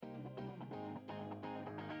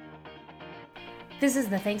This is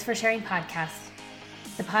the Thanks for Sharing podcast,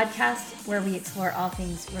 the podcast where we explore all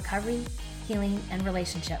things recovery, healing, and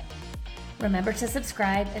relationship. Remember to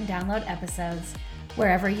subscribe and download episodes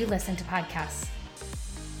wherever you listen to podcasts.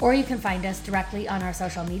 Or you can find us directly on our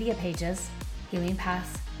social media pages, Healing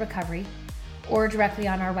Paths Recovery, or directly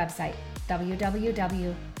on our website,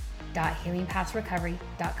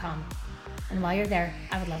 www.healingpathsrecovery.com. And while you're there,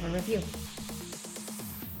 I would love a review.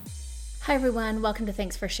 Hi everyone, welcome to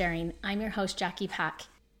Thanks for Sharing. I'm your host, Jackie Pack.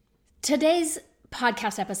 Today's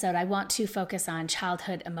podcast episode, I want to focus on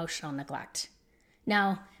childhood emotional neglect.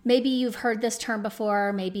 Now, maybe you've heard this term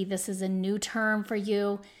before, maybe this is a new term for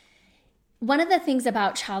you. One of the things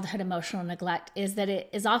about childhood emotional neglect is that it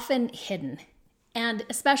is often hidden. And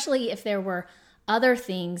especially if there were other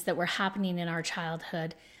things that were happening in our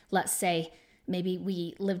childhood, let's say maybe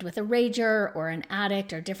we lived with a rager or an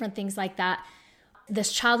addict or different things like that,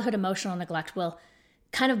 this childhood emotional neglect will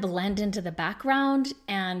kind of blend into the background,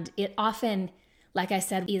 and it often, like I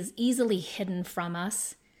said, is easily hidden from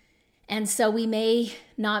us. And so we may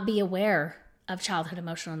not be aware of childhood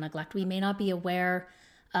emotional neglect. We may not be aware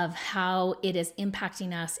of how it is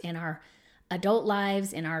impacting us in our adult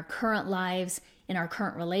lives, in our current lives, in our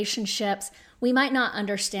current relationships. We might not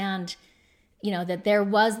understand, that there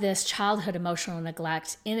was this childhood emotional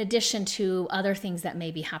neglect in addition to other things that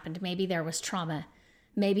maybe happened. Maybe there was trauma.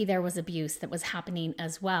 Maybe there was abuse that was happening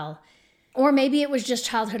as well. Or maybe it was just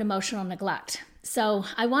childhood emotional neglect. So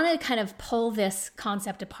I want to kind of pull this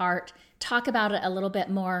concept apart, talk about it a little bit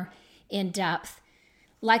more in depth.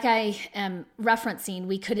 Like I am referencing,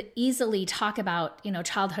 we could easily talk about,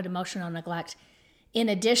 childhood emotional neglect in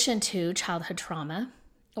addition to childhood trauma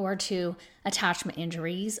or to attachment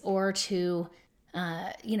injuries or to,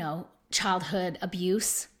 childhood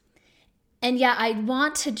abuse. And yet I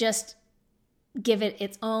want to just give it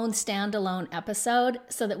its own standalone episode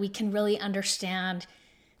so that we can really understand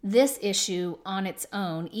this issue on its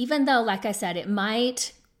own, even though, like I said, it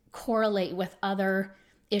might correlate with other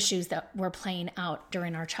issues that were playing out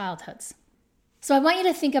during our childhoods. So I want you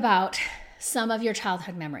to think about some of your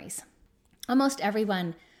childhood memories. Almost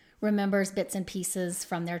everyone remembers bits and pieces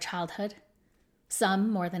from their childhood, some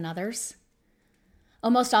more than others.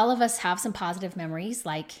 Almost all of us have some positive memories,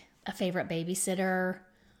 like a favorite babysitter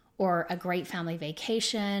or a great family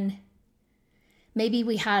vacation. Maybe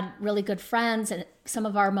we had really good friends, and some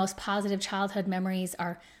of our most positive childhood memories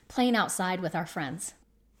are playing outside with our friends.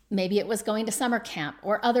 Maybe it was going to summer camp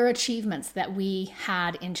or other achievements that we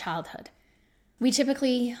had in childhood. We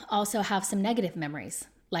typically also have some negative memories,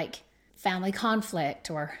 like family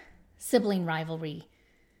conflict or sibling rivalry.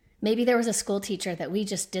 Maybe there was a school teacher that we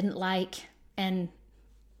just didn't like, and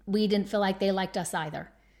we didn't feel like they liked us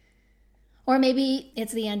either. Or maybe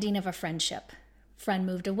it's the ending of a friendship. Friend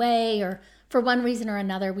moved away, or for one reason or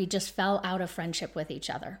another, we just fell out of friendship with each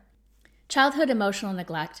other. Childhood emotional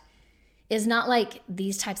neglect is not like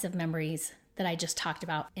these types of memories that I just talked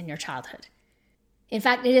about in your childhood. In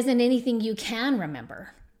fact, it isn't anything you can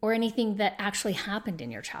remember or anything that actually happened in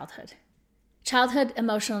your childhood. Childhood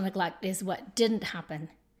emotional neglect is what didn't happen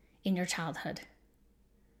in your childhood,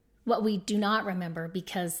 what we do not remember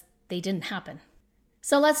because they didn't happen.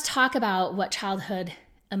 So let's talk about what childhood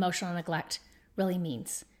emotional neglect really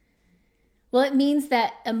means. Well, it means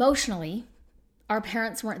that emotionally, our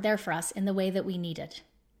parents weren't there for us in the way that we needed.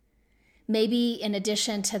 Maybe in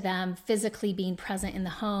addition to them physically being present in the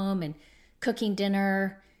home and cooking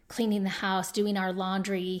dinner, cleaning the house, doing our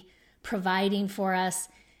laundry, providing for us,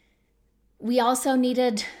 we also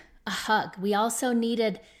needed a hug. We also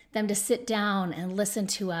needed them to sit down and listen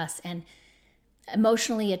to us and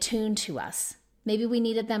emotionally attune to us. Maybe we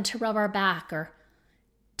needed them to rub our back or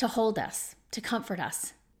to hold us, to comfort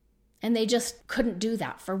us. And they just couldn't do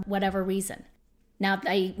that for whatever reason. Now,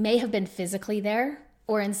 they may have been physically there,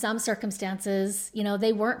 or in some circumstances,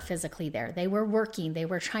 they weren't physically there. They were working. They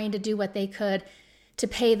were trying to do what they could to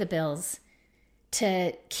pay the bills,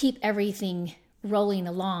 to keep everything rolling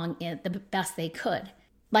along the best they could.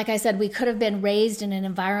 Like I said, we could have been raised in an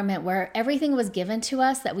environment where everything was given to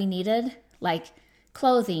us that we needed, like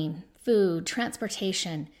clothing, food,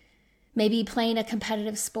 transportation, maybe playing a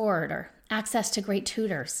competitive sport or access to great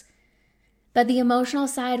tutors. But the emotional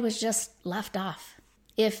side was just left off.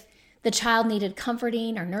 If the child needed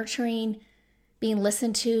comforting or nurturing, being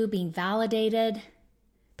listened to, being validated,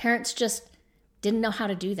 parents just didn't know how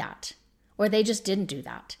to do that, or they just didn't do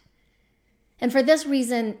that. And for this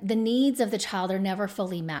reason, the needs of the child are never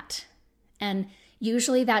fully met. And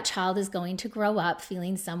usually that child is going to grow up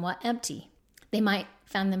feeling somewhat empty. They might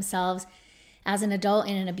find themselves as an adult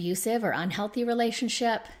in an abusive or unhealthy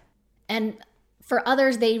relationship. And For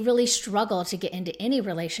others, they really struggle to get into any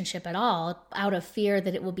relationship at all out of fear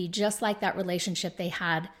that it will be just like that relationship they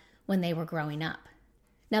had when they were growing up.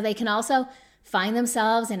 Now, they can also find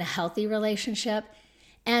themselves in a healthy relationship,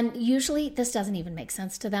 and usually this doesn't even make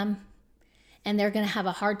sense to them. And they're going to have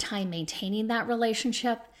a hard time maintaining that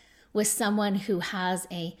relationship with someone who has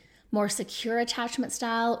a more secure attachment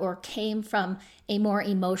style or came from a more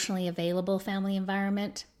emotionally available family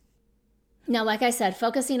environment. Now, like I said,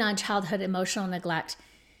 focusing on childhood emotional neglect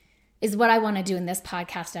is what I want to do in this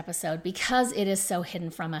podcast episode because it is so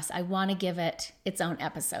hidden from us. I want to give it its own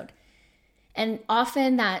episode. And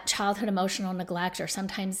often that childhood emotional neglect, or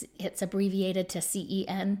sometimes it's abbreviated to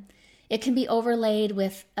CEN, it can be overlaid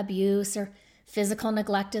with abuse or physical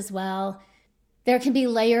neglect as well. There can be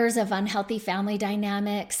layers of unhealthy family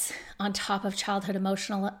dynamics on top of childhood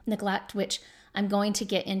emotional neglect, which I'm going to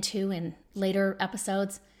get into in later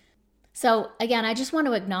episodes. So again, I just want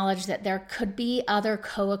to acknowledge that there could be other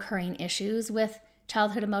co-occurring issues with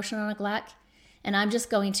childhood emotional neglect, and I'm just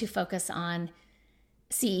going to focus on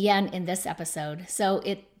CEN in this episode so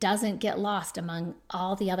it doesn't get lost among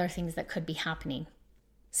all the other things that could be happening.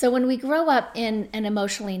 So when we grow up in an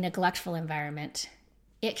emotionally neglectful environment,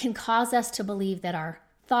 it can cause us to believe that our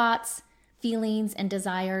thoughts, feelings, and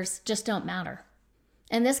desires just don't matter.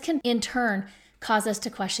 And this can in turn cause us to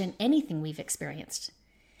question anything we've experienced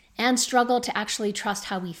and struggle to actually trust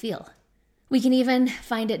how we feel. We can even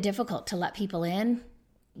find it difficult to let people in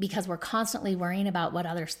because we're constantly worrying about what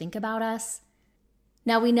others think about us.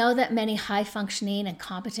 Now, we know that many high-functioning and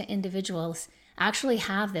competent individuals actually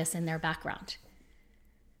have this in their background.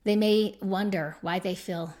 They may wonder why they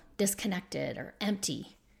feel disconnected or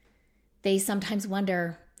empty. They sometimes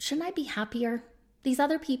wonder, shouldn't I be happier? These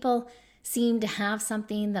other people seem to have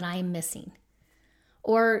something that I'm missing.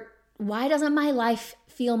 Or why doesn't my life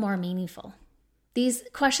feel more meaningful? These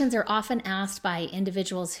questions are often asked by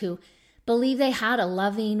individuals who believe they had a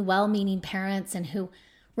loving, well-meaning parents and who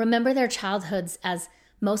remember their childhoods as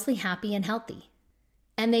mostly happy and healthy.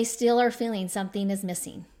 And they still are feeling something is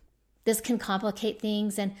missing. This can complicate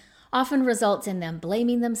things and often results in them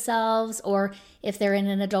blaming themselves, or if they're in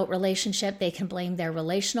an adult relationship, they can blame their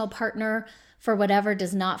relational partner for whatever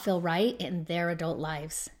does not feel right in their adult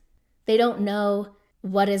lives. They don't know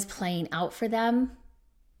what is playing out for them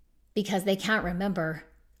because they can't remember,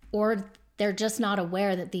 or they're just not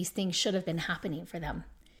aware that these things should have been happening for them.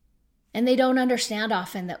 And they don't understand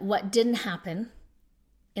often that what didn't happen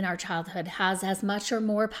in our childhood has as much or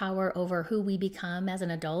more power over who we become as an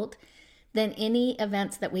adult than any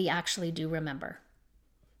events that we actually do remember.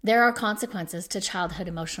 There are consequences to childhood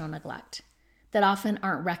emotional neglect that often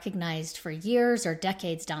aren't recognized for years or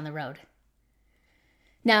decades down the road.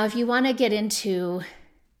 Now, if you want to get into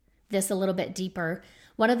this a little bit deeper,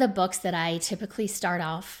 one of the books that I typically start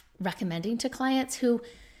off recommending to clients who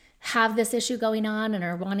have this issue going on and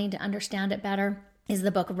are wanting to understand it better is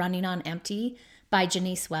the book Running on Empty by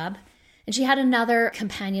Janice Webb. And she had another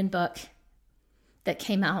companion book that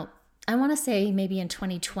came out, I want to say maybe in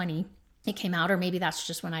 2020 it came out, or maybe that's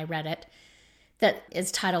just when I read it, that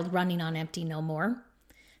is titled Running on Empty No More.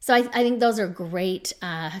 So I think those are great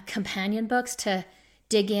companion books to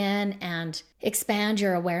dig in and expand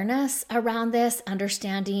your awareness around this,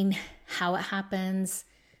 understanding how it happens,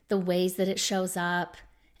 the ways that it shows up,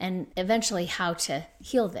 and eventually how to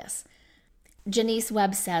heal this. Janice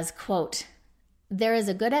Webb says, quote, "There is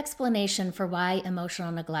a good explanation for why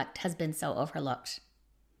emotional neglect has been so overlooked.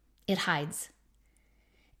 It hides.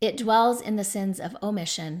 It dwells in the sins of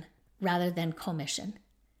omission rather than commission.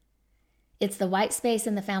 It's the white space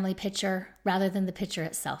in the family picture rather than the picture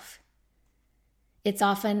itself. It's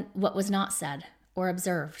often what was not said or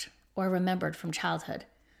observed or remembered from childhood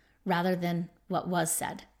rather than what was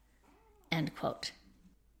said." End quote.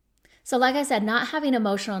 So like I said, not having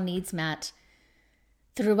emotional needs met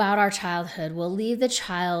throughout our childhood will leave the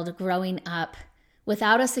child growing up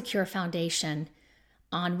without a secure foundation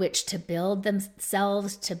on which to build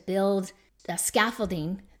themselves, to build a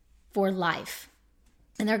scaffolding for life.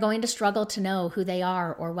 And they're going to struggle to know who they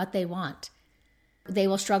are or what they want. They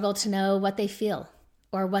will struggle to know what they feel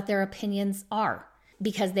or what their opinions are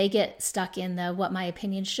because they get stuck in the what my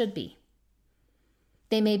opinion should be.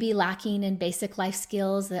 They may be lacking in basic life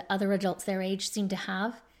skills that other adults their age seem to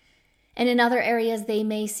have. And in other areas, they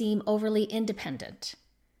may seem overly independent.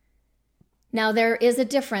 Now, there is a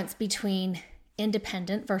difference between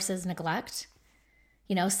independent versus neglect.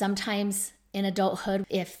 You know, sometimes in adulthood,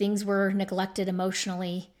 if things were neglected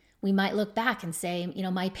emotionally, we might look back and say, you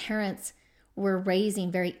know, my parents were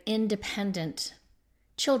raising very independent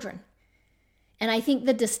children. And I think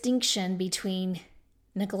the distinction between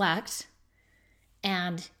neglect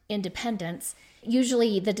and independence,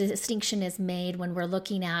 usually the distinction is made when we're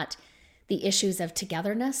looking at the issues of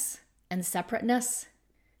togetherness and separateness.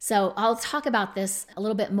 So I'll talk about this a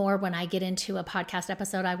little bit more when I get into a podcast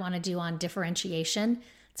episode I want to do on differentiation.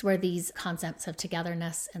 It's where these concepts of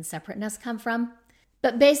togetherness and separateness come from.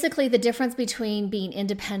 But basically, the difference between being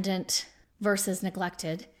independent versus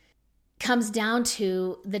neglected comes down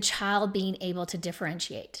to the child being able to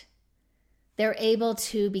differentiate. They're able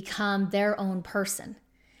to become their own person,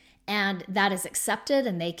 and that is accepted,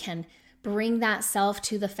 and they can bring that self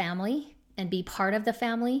to the family and be part of the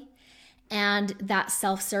family, and that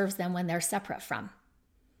self serves them when they're separate from.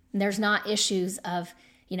 And there's not issues of,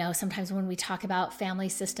 sometimes when we talk about family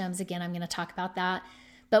systems, again, I'm going to talk about that,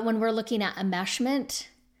 but when we're looking at enmeshment,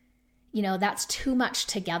 that's too much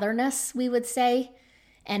togetherness, we would say,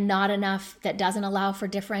 and not enough that doesn't allow for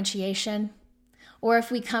differentiation. Or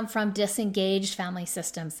if we come from disengaged family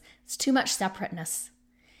systems, it's too much separateness.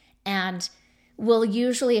 And we'll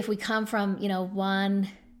usually, if we come from, one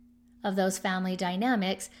of those family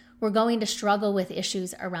dynamics, we're going to struggle with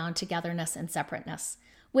issues around togetherness and separateness,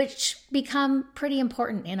 which become pretty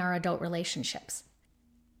important in our adult relationships.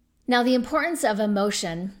 Now, the importance of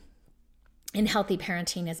emotion in healthy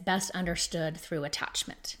parenting is best understood through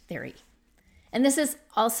attachment theory. And this is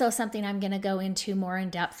also something I'm going to go into more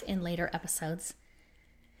in depth in later episodes.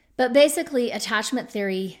 But basically, attachment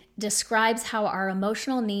theory describes how our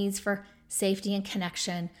emotional needs for safety and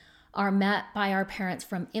connection are met by our parents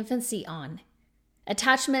from infancy on.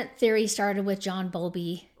 Attachment theory started with John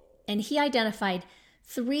Bowlby, and he identified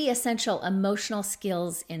 3 essential emotional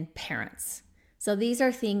skills in parents. So these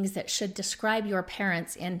are things that should describe your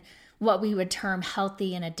parents in what we would term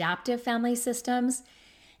healthy and adaptive family systems.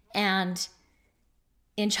 And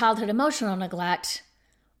in childhood emotional neglect,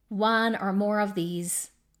 1 or more of these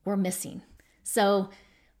were missing. So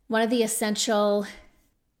one of the essential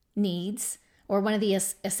needs, or one of the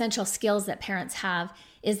essential skills that parents have,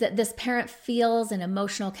 is that this parent feels an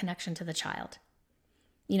emotional connection to the child.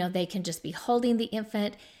 They can just be holding the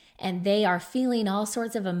infant and they are feeling all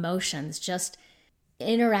sorts of emotions, just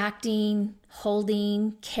interacting,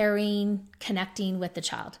 holding, caring, connecting with the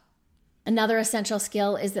child. Another essential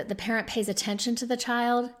skill is that the parent pays attention to the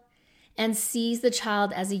child and sees the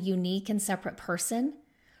child as a unique and separate person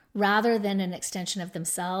rather than an extension of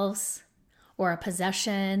themselves or a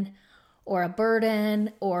possession or a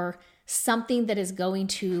burden or something that is going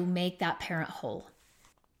to make that parent whole.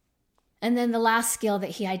 And then the last skill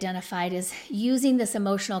that he identified is using this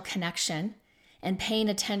emotional connection and paying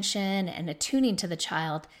attention and attuning to the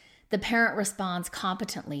child. The parent responds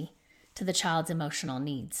competently to the child's emotional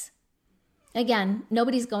needs. Again,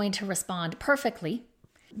 nobody's going to respond perfectly,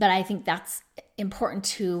 but I think that's important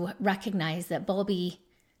to recognize that Bowlby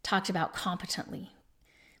talked about competently,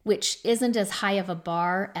 which isn't as high of a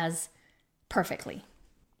bar as perfectly.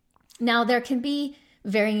 Now, there can be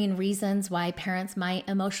varying reasons why parents might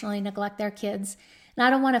emotionally neglect their kids, and I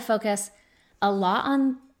don't want to focus a lot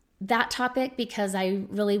on that topic because I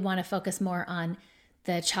really want to focus more on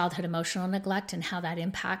the childhood emotional neglect and how that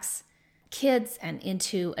impacts kids and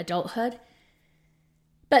into adulthood.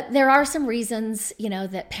 But there are some reasons,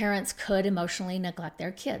 that parents could emotionally neglect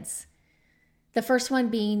their kids. The first one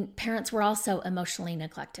being parents were also emotionally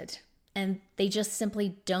neglected, and they just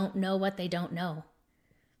simply don't know what they don't know.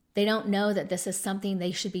 They don't know that this is something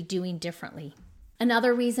they should be doing differently.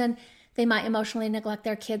 Another reason they might emotionally neglect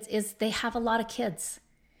their kids is they have a lot of kids.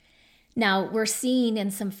 Now, we're seeing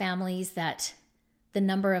in some families that the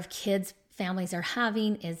number of kids families are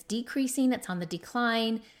having is decreasing. It's on the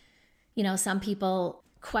decline. Some people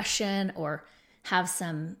question or have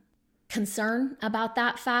some concern about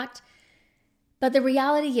that fact. But the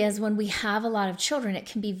reality is when we have a lot of children, it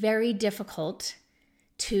can be very difficult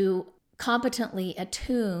to competently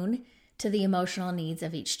attune to the emotional needs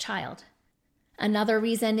of each child. Another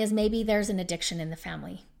reason is maybe there's an addiction in the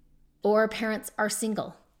family, or parents are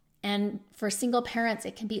single. And for single parents,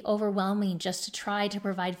 it can be overwhelming just to try to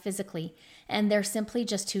provide physically, and they're simply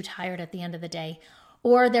just too tired at the end of the day,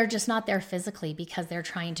 or they're just not there physically because they're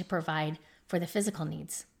trying to provide for the physical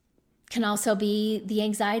needs. It can also be the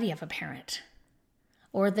anxiety of a parent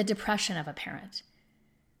or the depression of a parent.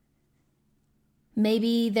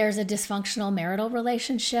 Maybe there's a dysfunctional marital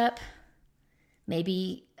relationship.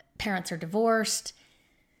 Maybe parents are divorced.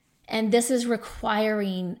 And this is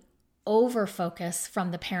requiring over-focus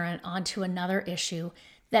from the parent onto another issue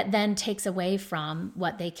that then takes away from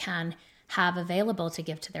what they can have available to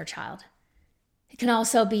give to their child. It can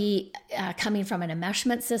also be coming from an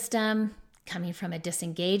enmeshment system, coming from a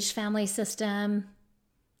disengaged family system.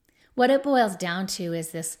 What it boils down to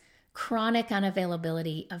is this chronic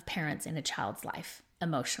unavailability of parents in a child's life.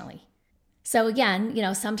 emotionally. So again,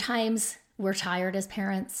 sometimes we're tired as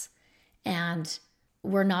parents and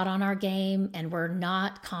we're not on our game and we're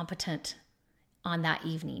not competent on that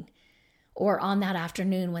evening or on that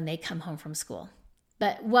afternoon when they come home from school.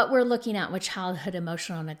 But what we're looking at with childhood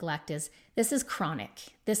emotional neglect is this is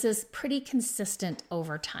chronic. This is pretty consistent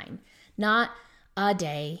over time, not a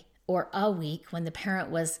day or a week when the parent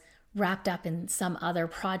was wrapped up in some other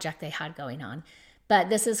project they had going on. But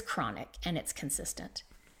this is chronic and it's consistent.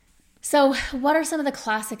 So what are some of the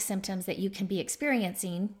classic symptoms that you can be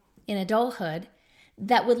experiencing in adulthood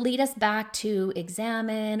that would lead us back to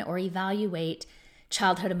examine or evaluate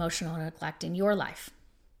childhood emotional neglect in your life?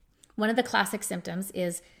 One of the classic symptoms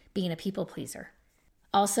is being a people pleaser.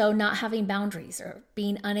 Also, not having boundaries or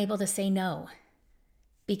being unable to say no,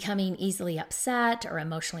 becoming easily upset or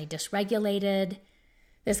emotionally dysregulated.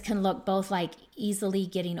 This can look both like easily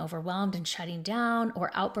getting overwhelmed and shutting down or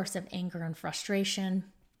outbursts of anger and frustration,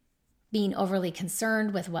 being overly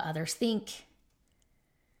concerned with what others think,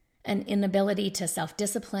 an inability to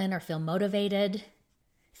self-discipline or feel motivated,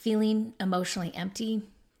 feeling emotionally empty,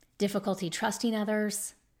 difficulty trusting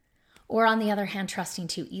others, or on the other hand, trusting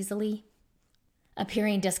too easily,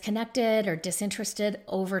 appearing disconnected or disinterested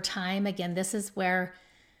over time. Again, this is where,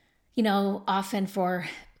 often for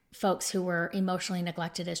folks who were emotionally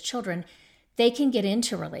neglected as children, they can get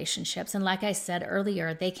into relationships. And like I said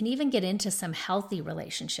earlier, they can even get into some healthy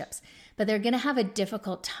relationships, but they're going to have a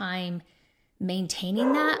difficult time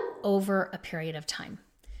maintaining that over a period of time.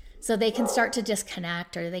 So they can start to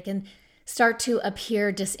disconnect or they can start to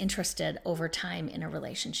appear disinterested over time in a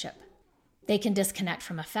relationship. They can disconnect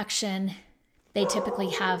from affection. They typically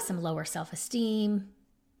have some lower self-esteem.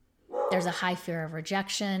 There's a high fear of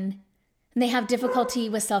rejection. And they have difficulty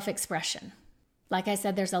with self-expression. Like I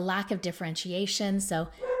said, there's a lack of differentiation, so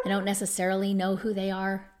they don't necessarily know who they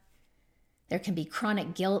are. There can be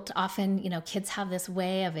chronic guilt. Often, kids have this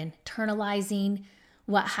way of internalizing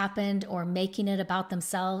what happened or making it about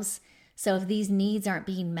themselves. So if these needs aren't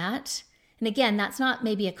being met, and again, that's not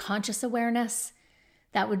maybe a conscious awareness,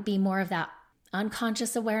 that would be more of that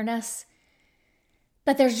unconscious awareness.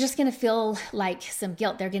 But there's just going to feel like some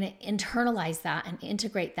guilt. They're going to internalize that and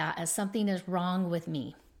integrate that as something is wrong with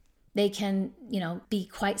me. They can, be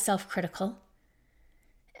quite self-critical,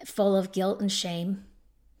 full of guilt and shame.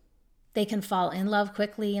 They can fall in love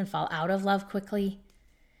quickly and fall out of love quickly.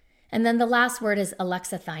 And then the last word is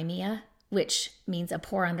alexithymia, which means a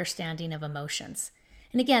poor understanding of emotions.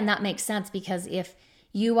 And again, that makes sense because if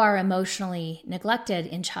you are emotionally neglected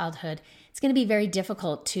in childhood, it's going to be very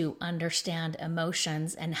difficult to understand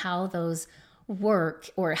emotions and how those work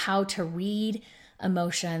or how to read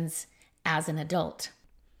emotions as an adult.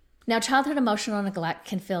 Now, childhood emotional neglect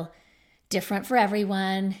can feel different for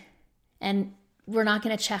everyone, and we're not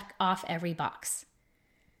going to check off every box.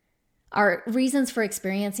 Our reasons for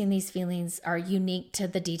experiencing these feelings are unique to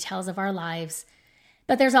the details of our lives,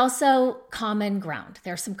 but there's also common ground.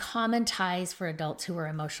 There are some common ties for adults who were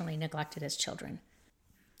emotionally neglected as children.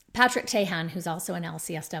 Patrick Tehan, who's also an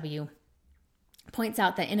LCSW, points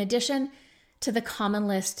out that in addition to the common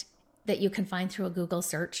list that you can find through a Google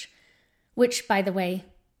search, which, by the way,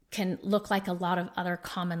 can look like a lot of other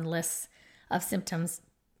common lists of symptoms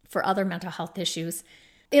for other mental health issues,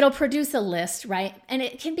 it'll produce a list, right? And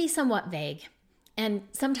it can be somewhat vague. And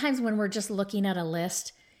sometimes when we're just looking at a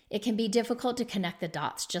list, it can be difficult to connect the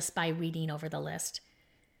dots just by reading over the list.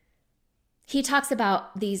 He talks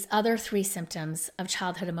about these other 3 symptoms of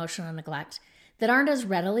childhood emotional neglect that aren't as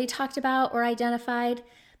readily talked about or identified,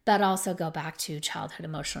 but also go back to childhood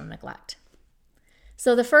emotional neglect.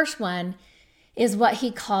 So the first one is what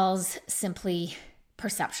he calls simply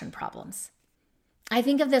perception problems. I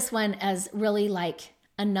think of this one as really like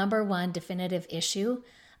a number one definitive issue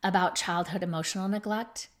about childhood emotional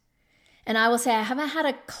neglect. And I will say I haven't had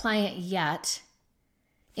a client yet,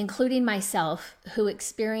 including myself, who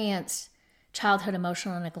experienced childhood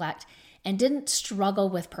emotional neglect and didn't struggle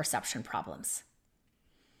with perception problems.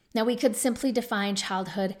 Now, we could simply define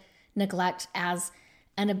childhood neglect as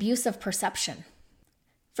an abuse of perception.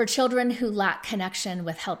 For children who lack connection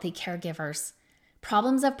with healthy caregivers,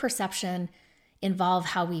 problems of perception involve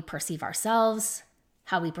how we perceive ourselves,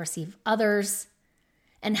 how we perceive others,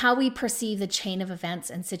 and how we perceive the chain of events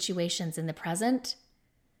and situations in the present,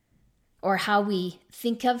 or how we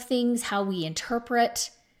think of things, how we interpret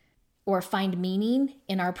or find meaning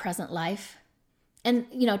in our present life. And,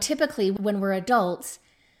 typically when we're adults,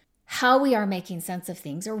 how we are making sense of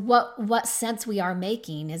things or what sense we are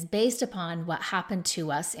making is based upon what happened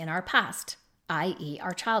to us in our past, i.e.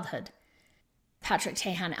 our childhood. Patrick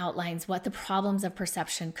Tehan outlines what the problems of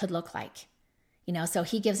perception could look like. So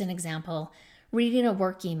he gives an example reading a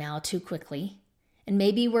work email too quickly, and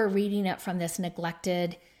maybe we're reading it from this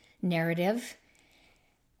neglected narrative,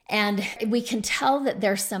 and we can tell that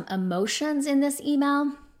there's some emotions in this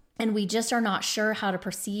email, and we just are not sure how to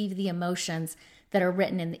perceive the emotions that are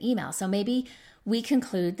written in the email. So maybe we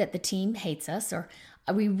conclude that the team hates us, or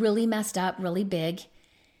we really messed up really big.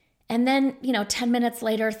 And then, 10 minutes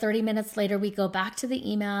later, 30 minutes later, we go back to the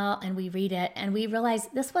email and we read it and we realize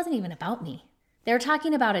this wasn't even about me. They're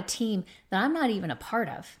talking about a team that I'm not even a part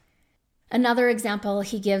of. Another example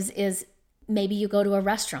he gives is maybe you go to a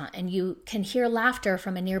restaurant and you can hear laughter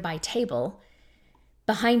from a nearby table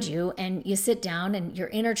behind you, and you sit down and your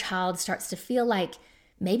inner child starts to feel like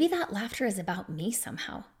maybe that laughter is about me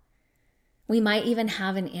somehow. We might even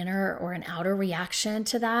have an inner or an outer reaction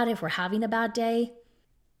to that if we're having a bad day.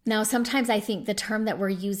 Now, sometimes I think the term that we're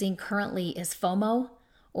using currently is FOMO,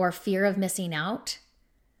 or fear of missing out,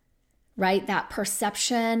 right? That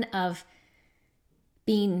perception of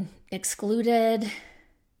being excluded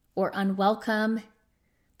or unwelcome,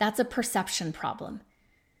 that's a perception problem.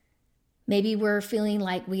 Maybe we're feeling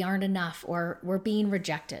like we aren't enough or we're being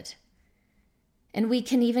rejected. And we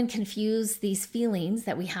can even confuse these feelings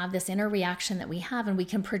that we have, this inner reaction that we have, and we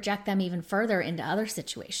can project them even further into other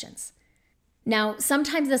situations. Now,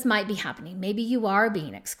 sometimes this might be happening. Maybe you are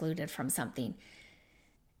being excluded from something.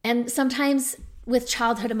 And sometimes with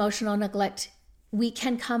childhood emotional neglect, we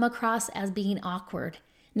can come across as being awkward,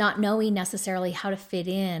 not knowing necessarily how to fit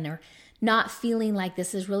in, or not feeling like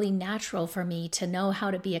this is really natural for me to know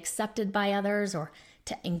how to be accepted by others or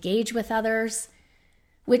to engage with others,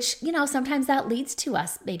 which, sometimes that leads to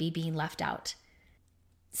us maybe being left out.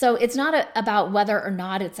 So it's not about whether or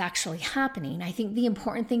not it's actually happening. I think the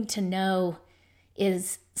important thing to know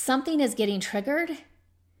is something is getting triggered,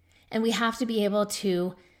 and we have to be able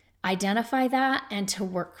to identify that and to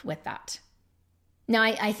work with that. Now,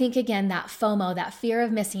 I think, again, that FOMO, that fear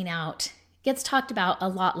of missing out, gets talked about a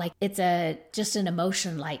lot like it's just an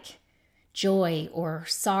emotion like joy or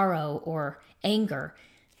sorrow or anger.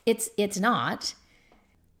 It's not.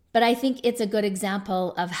 But I think it's a good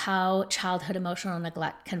example of how childhood emotional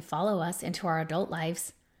neglect can follow us into our adult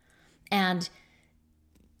lives. And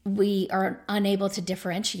we are unable to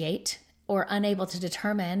differentiate or unable to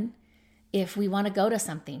determine if we want to go to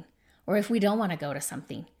something or if we don't want to go to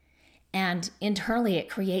something. And internally, it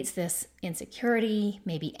creates this insecurity,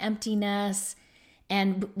 maybe emptiness,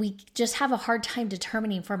 and we just have a hard time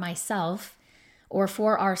determining for myself or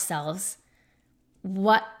for ourselves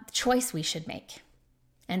what choice we should make.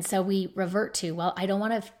 And so we revert to, well, I don't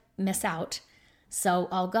want to miss out, so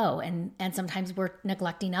I'll go. And sometimes we're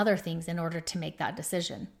neglecting other things in order to make that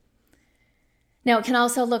decision. Now, it can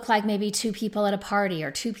also look like maybe two people at a party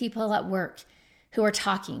or two people at work who are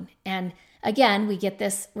talking. And again, we get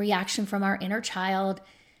this reaction from our inner child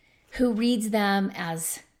who reads them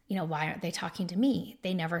as, why aren't they talking to me?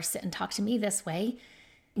 They never sit and talk to me this way.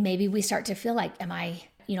 Maybe we start to feel like, am I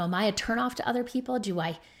a turnoff to other people?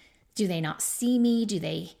 Do they not see me?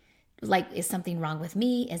 Is something wrong with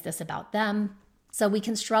me? Is this about them? So we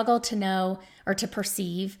can struggle to know or to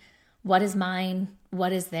perceive what is mine,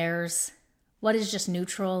 what is theirs, what is just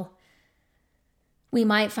neutral. We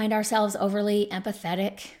might find ourselves overly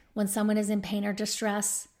empathetic when someone is in pain or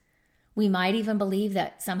distress. We might even believe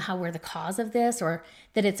that somehow we're the cause of this or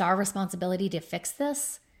that it's our responsibility to fix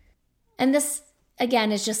this. And this,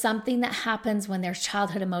 again, is just something that happens when there's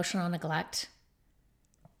childhood emotional neglect.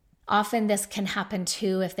 Often this can happen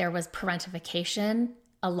too if there was parentification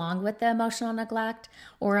along with the emotional neglect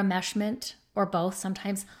or enmeshment or both.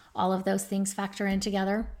 Sometimes all of those things factor in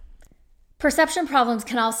together. Perception problems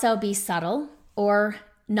can also be subtle or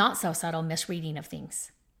not so subtle misreading of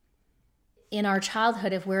things. In our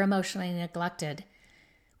childhood, if we're emotionally neglected,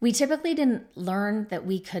 we typically didn't learn that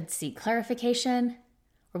we could seek clarification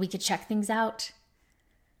or we could check things out.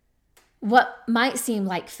 What might seem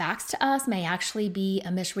like facts to us may actually be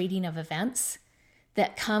a misreading of events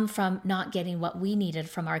that come from not getting what we needed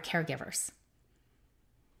from our caregivers.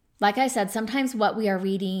 Like I said, sometimes what we are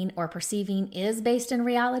reading or perceiving is based in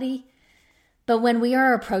reality, but when we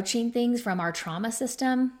are approaching things from our trauma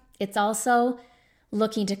system, it's also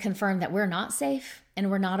looking to confirm that we're not safe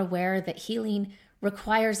and we're not aware that healing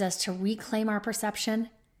requires us to reclaim our perception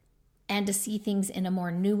and to see things in a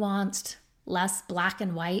more nuanced, less black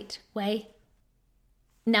and white way.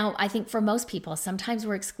 Now, I think for most people, sometimes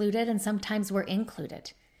we're excluded and sometimes we're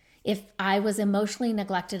included. If I was emotionally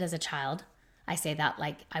neglected as a child, I say that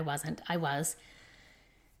like I wasn't, I was.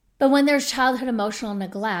 But when there's childhood emotional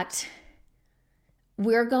neglect,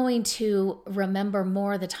 we're going to remember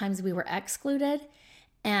more the times we were excluded,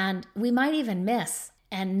 and we might even miss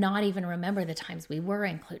and not even remember the times we were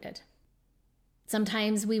included.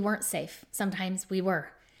 Sometimes we weren't safe. Sometimes we were.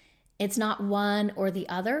 It's not one or the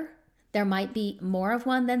other. There might be more of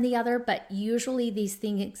one than the other, but usually these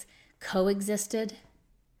things coexisted.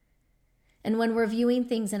 And when we're viewing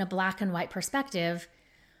things in a black and white perspective,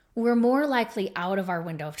 we're more likely out of our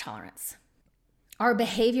window of tolerance. Our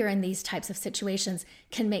behavior in these types of situations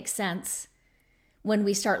can make sense when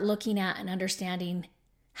we start looking at and understanding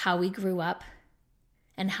how we grew up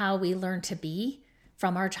and how we learned to be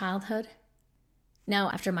from our childhood.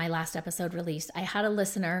 Now, after my last episode released, I had a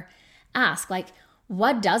listener ask,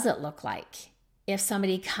 what does it look like if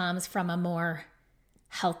somebody comes from a more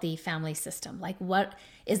healthy family system?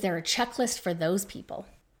 Is there a checklist for those people?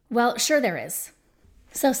 Well, sure there is.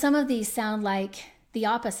 So some of these sound like the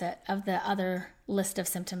opposite of the other list of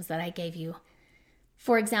symptoms that I gave you.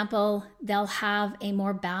 For example, they'll have a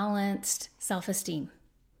more balanced self-esteem.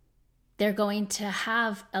 They're going to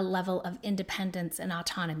have a level of independence and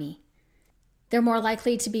autonomy. They're more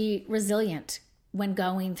likely to be resilient when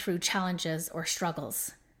going through challenges or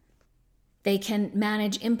struggles. They can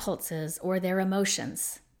manage impulses or their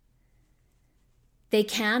emotions. They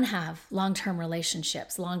can have long-term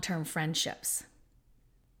relationships, long-term friendships.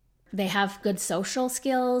 They have good social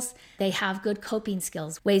skills. They have good coping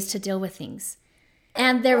skills, ways to deal with things.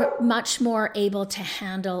 And they're much more able to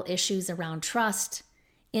handle issues around trust,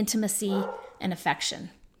 intimacy, and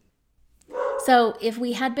affection. So if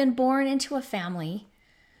we had been born into a family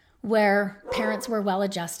where parents were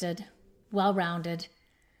well-adjusted, well-rounded,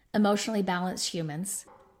 emotionally balanced humans,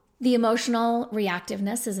 the emotional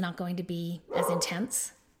reactiveness is not going to be as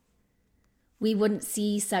intense. We wouldn't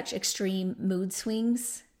see such extreme mood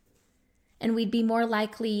swings, and we'd be more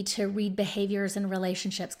likely to read behaviors and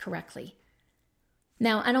relationships correctly.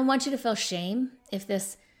 Now, I don't want you to feel shame if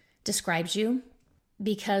this describes you,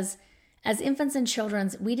 because as infants and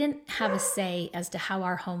children, we didn't have a say as to how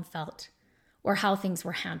our home felt or how things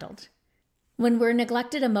were handled. When we're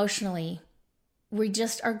neglected emotionally, we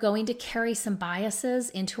just are going to carry some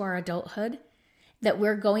biases into our adulthood that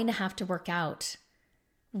we're going to have to work out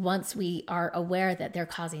once we are aware that they're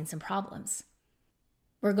causing some problems.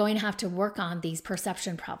 We're going to have to work on these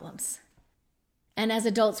perception problems. And as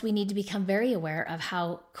adults, we need to become very aware of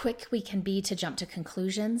how quick we can be to jump to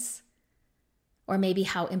conclusions, or maybe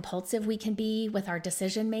how impulsive we can be with our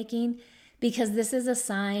decision making, because this is a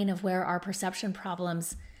sign of where our perception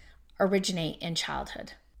problems originate in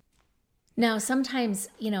childhood. Now, sometimes,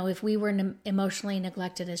 if we were emotionally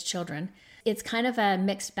neglected as children, it's kind of a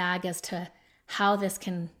mixed bag as to how this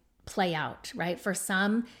can play out, right? For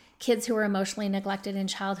some kids who are emotionally neglected in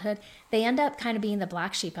childhood, they end up kind of being the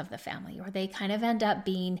black sheep of the family, or they kind of end up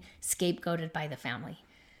being scapegoated by the family.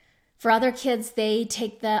 For other kids, they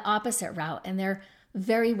take the opposite route and they're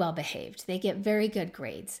very well behaved. They get very good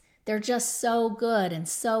grades. They're just so good and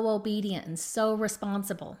so obedient and so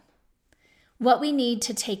responsible. What we need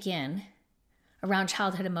to take in around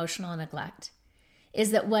childhood emotional neglect is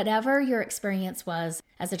that whatever your experience was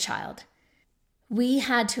as a child, we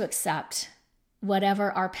had to accept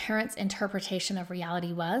whatever our parents' interpretation of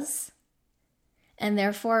reality was, and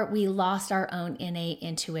therefore we lost our own innate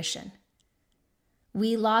intuition.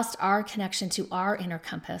 We lost our connection to our inner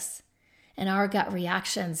compass and our gut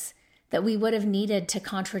reactions that we would have needed to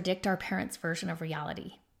contradict our parents' version of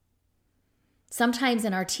reality. Sometimes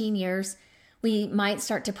in our teen years, we might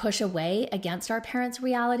start to push away against our parents'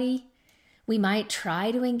 reality. We might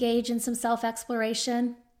try to engage in some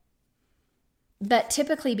self-exploration. But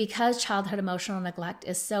typically, because childhood emotional neglect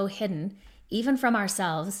is so hidden, even from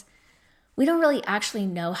ourselves, we don't really actually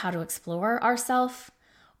know how to explore ourselves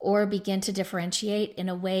or begin to differentiate in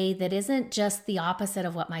a way that isn't just the opposite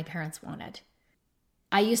of what my parents wanted.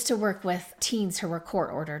 I used to work with teens who were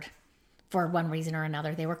court-ordered for one reason or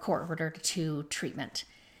another. They were court-ordered to treatment.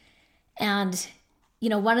 And,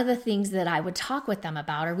 one of the things that I would talk with them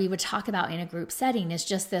about, or we would talk about in a group setting, is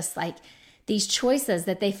just this, these choices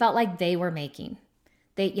that they felt like they were making.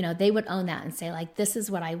 They would own that and say, this is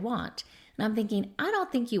what I want. And I'm thinking, I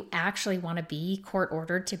don't think you actually want to be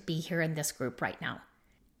court-ordered to be here in this group right now.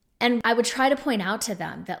 And I would try to point out to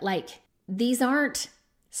them that, these aren't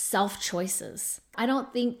self-choices. I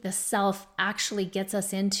don't think the self actually gets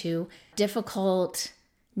us into difficult,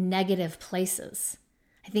 negative places.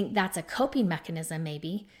 I think that's a coping mechanism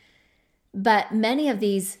maybe. But many of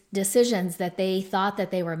these decisions that they thought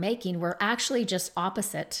that they were making were actually just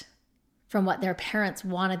opposite from what their parents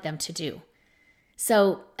wanted them to do.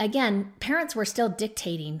 So again, parents were still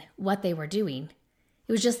dictating what they were doing.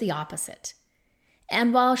 It was just the opposite.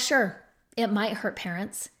 And while sure, it might hurt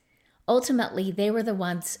parents, ultimately they were the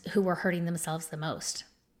ones who were hurting themselves the most.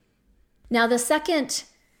 Now, the second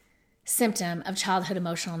symptom of childhood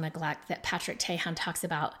emotional neglect that Patrick Tehan talks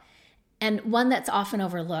about, and one that's often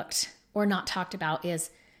overlooked or not talked about, is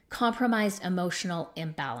compromised emotional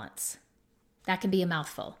imbalance. That can be a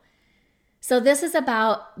mouthful. So this is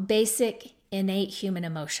about basic innate human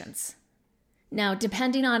emotions. Now,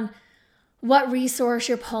 depending on what resource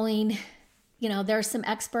you're pulling, there's some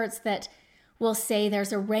experts that will say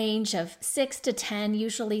there's a range of 6 to 10,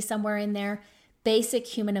 usually somewhere in there, basic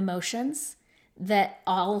human emotions that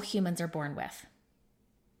all humans are born with.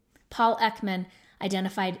 Paul Ekman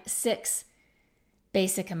identified 6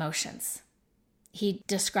 basic emotions. He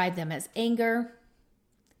described them as anger,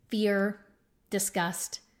 fear,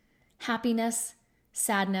 disgust, happiness,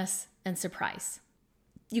 sadness, and surprise.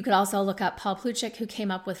 You could also look up Paul Plutchik, who came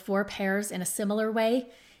up with 4 pairs in a similar way.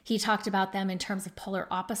 He talked about them in terms of polar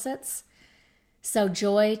opposites. So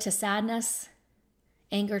joy to sadness,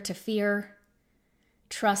 anger to fear,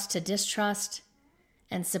 trust to distrust,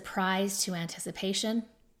 and surprise to anticipation.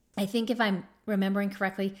 I think if I'm remembering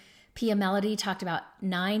correctly, Pia Mellody talked about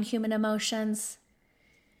 9 human emotions.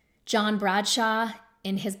 John Bradshaw,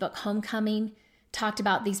 in his book Homecoming, talked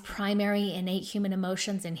about these primary innate human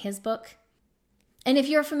emotions in his book. And if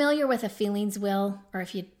you're familiar with a feelings wheel, or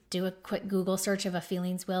if you do a quick Google search of a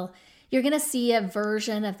feelings wheel, you're going to see a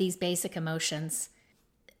version of these basic emotions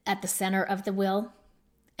at the center of the wheel.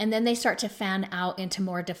 And then they start to fan out into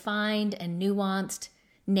more defined and nuanced,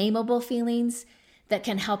 nameable feelings that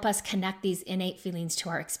can help us connect these innate feelings to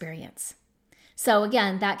our experience. So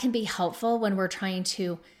again, that can be helpful when we're trying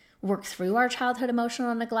to work through our childhood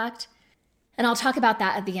emotional neglect. And I'll talk about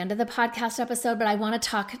that at the end of the podcast episode, but I want to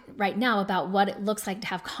talk right now about what it looks like to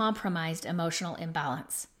have compromised emotional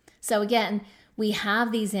imbalance. So again, we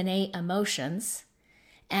have these innate emotions,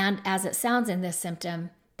 and as it sounds in this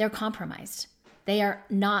symptom, they're compromised. They are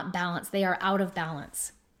not balanced. They are out of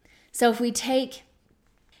balance. So if we take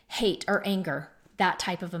hate or anger, that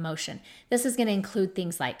type of emotion, this is going to include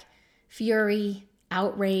things like fury,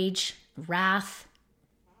 outrage, wrath.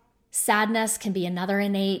 Sadness can be another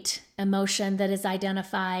innate emotion that is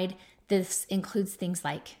identified. This includes things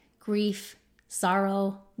like grief,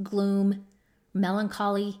 sorrow, gloom,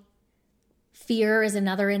 melancholy. Fear is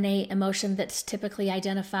another innate emotion that's typically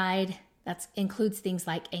identified. That includes things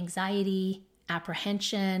like anxiety,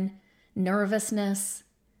 apprehension, nervousness.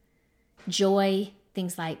 Joy,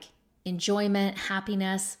 things like enjoyment,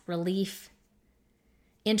 happiness, relief.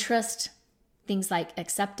 Interest, things like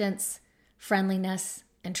acceptance, friendliness,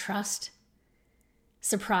 and trust.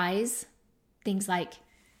 Surprise, things like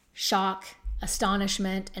shock,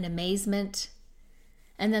 astonishment, and amazement.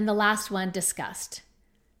 And then the last one, disgust,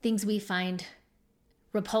 things we find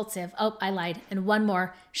repulsive. Oh, I lied. And one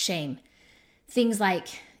more, shame, things like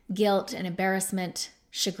guilt and embarrassment,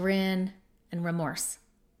 chagrin, and remorse.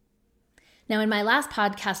 Now, in my last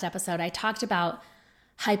podcast episode, I talked about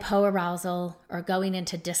hypoarousal, or going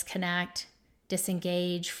into disconnect,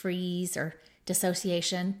 disengage, freeze, or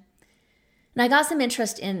dissociation. And I got some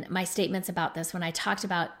interest in my statements about this when I talked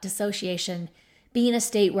about dissociation being a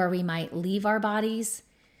state where we might leave our bodies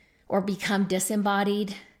or become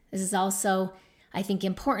disembodied. This is also, I think,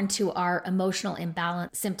 important to our emotional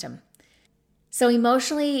imbalance symptom. So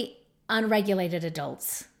emotionally unregulated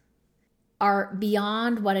adults are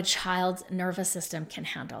beyond what a child's nervous system can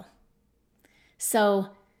handle. So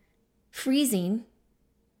freezing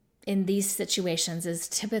in these situations is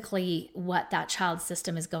typically what that child's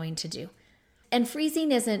system is going to do. And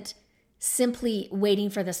freezing isn't simply waiting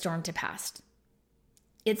for the storm to pass.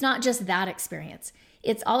 It's not just that experience.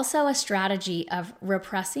 It's also a strategy of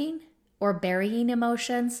repressing or burying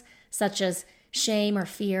emotions such as shame or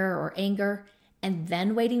fear or anger, and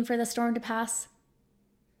then waiting for the storm to pass.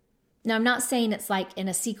 Now, I'm not saying it's like in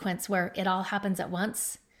a sequence where it all happens at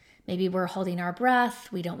once. Maybe we're holding our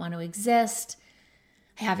breath, we don't want to exist.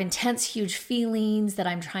 I have intense, huge feelings that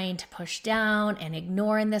I'm trying to push down and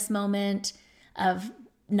ignore in this moment of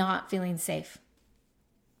not feeling safe.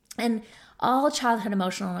 And all childhood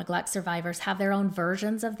emotional neglect survivors have their own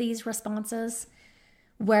versions of these responses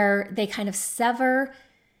where they kind of sever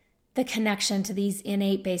the connection to these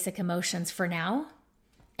innate basic emotions for now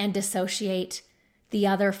and dissociate the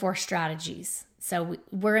other 4 strategies. So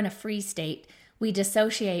we're in a freeze state. We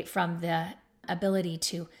dissociate from the ability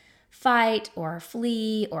to fight or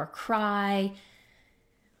flee or cry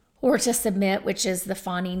or to submit, which is the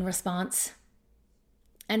fawning response.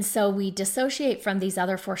 And so we dissociate from these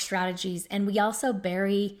other 4 strategies, and we also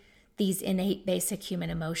bury these innate basic human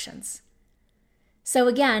emotions. So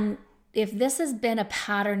again, if this has been a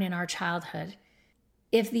pattern in our childhood,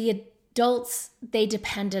 if the adults they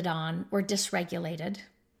depended on were dysregulated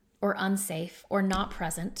or unsafe or not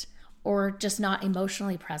present or just not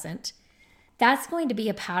emotionally present, that's going to be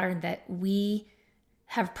a pattern that we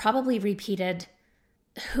have probably repeated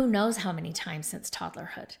who knows how many times since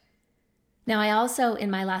toddlerhood. Now, I also,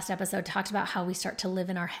 in my last episode, talked about how we start to live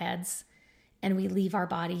in our heads and we leave our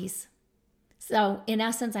bodies. So in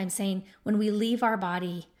essence, I'm saying when we leave our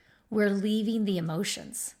body, we're leaving the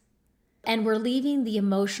emotions. And we're leaving the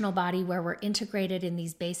emotional body where we're integrated in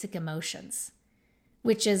these basic emotions,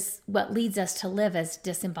 which is what leads us to live as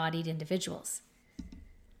disembodied individuals.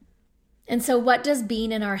 And so what does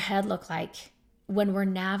being in our head look like when we're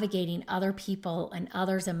navigating other people and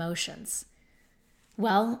others' emotions?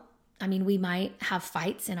 Well, I mean, we might have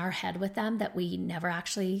fights in our head with them that we never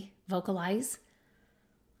actually vocalize.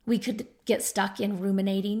 We could get stuck in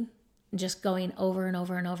ruminating, just going over and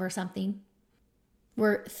over and over something.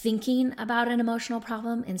 We're thinking about an emotional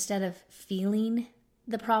problem instead of feeling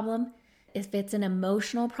the problem. If it's an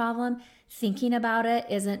emotional problem, thinking about it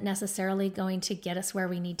isn't necessarily going to get us where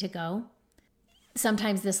we need to go.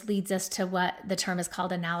 Sometimes this leads us to what the term is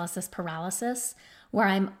called analysis paralysis, where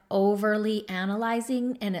I'm overly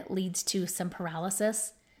analyzing and it leads to some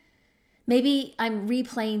paralysis. Maybe I'm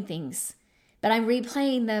replaying things, but I'm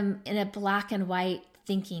replaying them in a black and white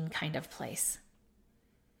thinking kind of place.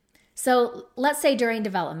 So let's say during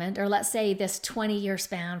development, or let's say this 20-year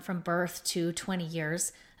span from birth to 20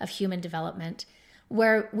 years of human development,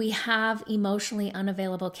 where we have emotionally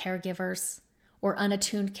unavailable caregivers or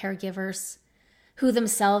unattuned caregivers who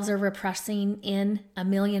themselves are repressing in a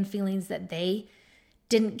million feelings that they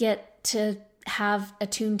didn't get to have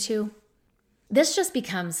attuned to. This just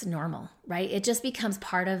becomes normal, right? It just becomes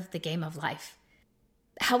part of the game of life.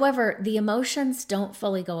 However, the emotions don't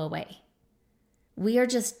fully go away. We are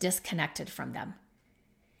just disconnected from them.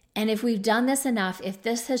 And if we've done this enough, if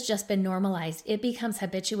this has just been normalized, it becomes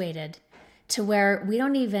habituated to where we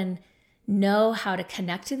don't even know how to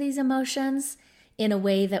connect to these emotions in a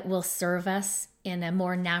way that will serve us in a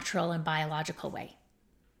more natural and biological way.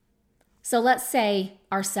 So let's say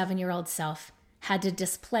our 7-year-old self had to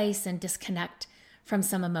displace and disconnect from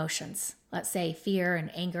some emotions. Let's say fear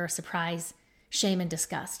and anger, surprise, shame and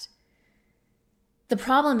disgust. The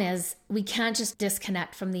problem is we can't just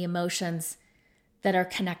disconnect from the emotions that are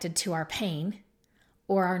connected to our pain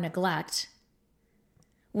or our neglect.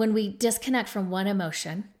 When we disconnect from one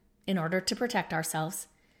emotion in order to protect ourselves,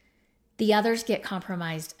 the others get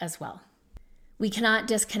compromised as well. We cannot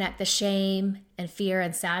disconnect the shame and fear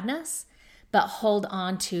and sadness, but hold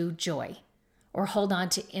on to joy or hold on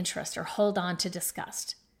to interest or hold on to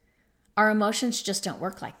disgust. Our emotions just don't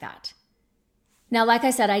work like that. Now, like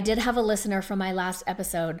I said, I did have a listener from my last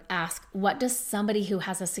episode ask, what does somebody who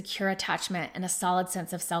has a secure attachment and a solid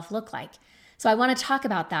sense of self look like? So I want to talk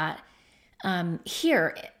about that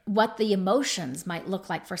here, what the emotions might look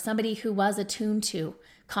like for somebody who was attuned to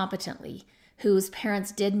competently, whose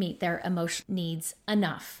parents did meet their emotional needs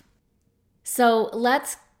enough. So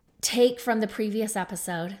let's take from the previous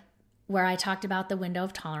episode where I talked about the window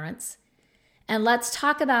of tolerance, and let's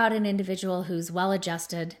talk about an individual who's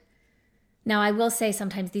well-adjusted. Now, I will say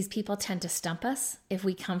sometimes these people tend to stump us if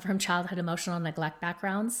we come from childhood emotional neglect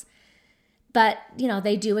backgrounds, but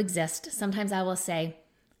they do exist. Sometimes I will say,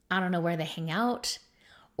 I don't know where they hang out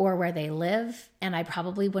or where they live, and I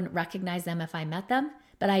probably wouldn't recognize them if I met them,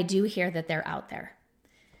 but I do hear that they're out there.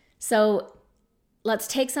 So let's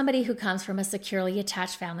take somebody who comes from a securely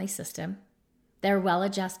attached family system. They're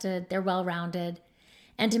well-adjusted, they're well-rounded,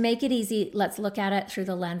 and to make it easy, let's look at it through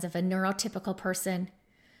the lens of a neurotypical person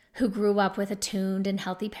who grew up with attuned and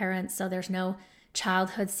healthy parents, so there's no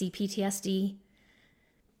childhood CPTSD.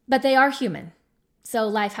 But they are human, so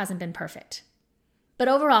life hasn't been perfect. But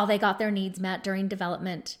overall, they got their needs met during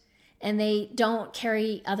development, and they don't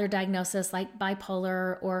carry other diagnoses like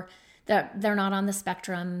bipolar, or they're not on the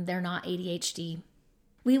spectrum, they're not ADHD.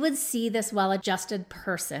 We would see this well-adjusted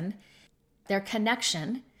person, their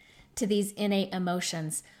connection to these innate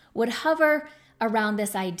emotions would hover around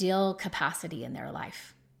this ideal capacity in their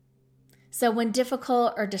life. So when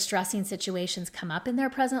difficult or distressing situations come up in their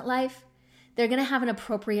present life, they're going to have an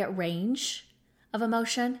appropriate range of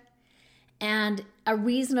emotion and a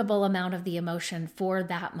reasonable amount of the emotion for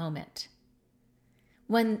that moment.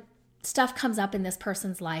 When stuff comes up in this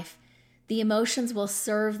person's life, the emotions will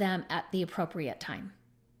serve them at the appropriate time.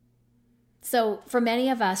 So for many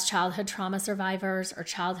of us childhood trauma survivors or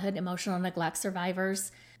childhood emotional neglect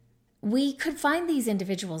survivors, we could find these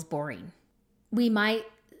individuals boring. We might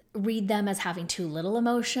read them as having too little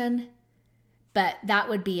emotion, but that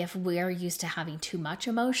would be if we're used to having too much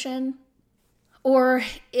emotion. Or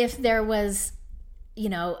if there was,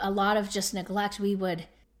 a lot of just neglect, we would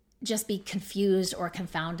just be confused or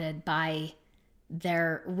confounded by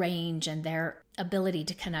their range and their ability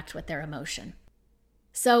to connect with their emotion.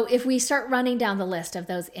 So if we start running down the list of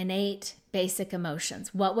those innate basic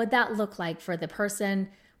emotions, what would that look like for the person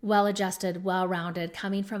well-adjusted, well-rounded,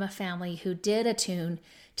 coming from a family who did attune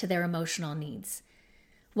to their emotional needs?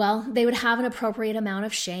 Well, they would have an appropriate amount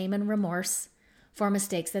of shame and remorse for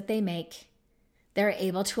mistakes that they make. They're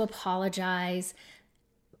able to apologize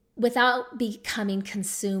without becoming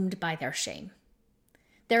consumed by their shame.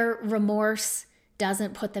 Their remorse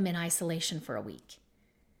doesn't put them in isolation for a week.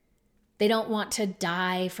 They don't want to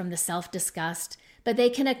die from the self-disgust, but they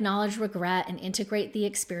can acknowledge regret and integrate the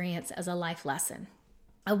experience as a life lesson.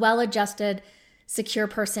 A well-adjusted, secure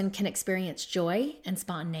person can experience joy and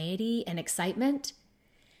spontaneity and excitement,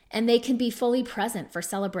 and they can be fully present for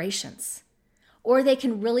celebrations. Or they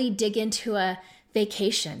can really dig into a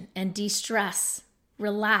vacation and de-stress,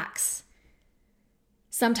 relax.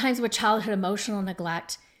 Sometimes with childhood emotional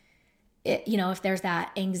neglect, if there's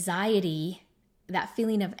that anxiety, that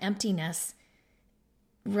feeling of emptiness,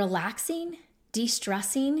 relaxing,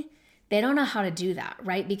 de-stressing, they don't know how to do that,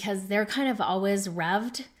 right? Because they're kind of always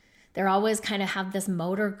revved. They're always kind of have this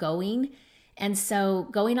motor going. And so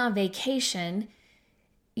going on vacation,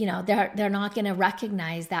 they're not going to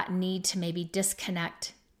recognize that need to maybe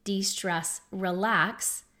disconnect, de-stress,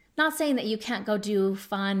 relax. Not saying that you can't go do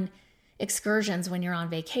fun excursions when you're on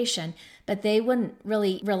vacation, but they wouldn't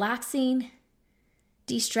really relaxing,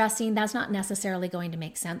 de-stressing, that's not necessarily going to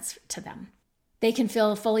make sense to them. They can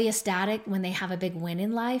feel fully ecstatic when they have a big win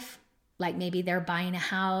in life, like maybe they're buying a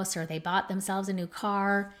house or they bought themselves a new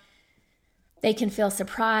car. They can feel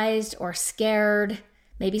surprised or scared.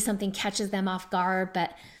 Maybe something catches them off guard,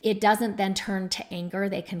 but it doesn't then turn to anger.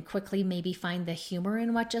 They can quickly maybe find the humor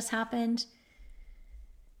in what just happened.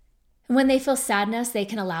 When they feel sadness, they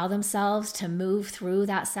can allow themselves to move through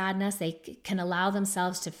that sadness. They can allow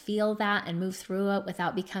themselves to feel that and move through it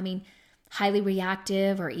without becoming highly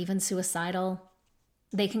reactive or even suicidal.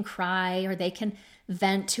 They can cry or they can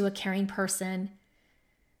vent to a caring person.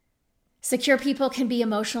 Secure people can be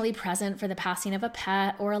emotionally present for the passing of a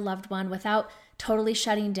pet or a loved one without totally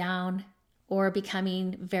shutting down or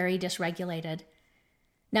becoming very dysregulated.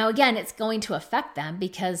 Now, again, it's going to affect them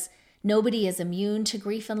because nobody is immune to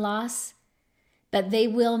grief and loss, but they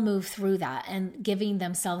will move through that and giving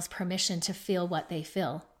themselves permission to feel what they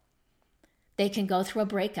feel. They can go through a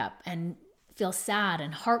breakup and feel sad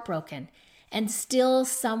and heartbroken and still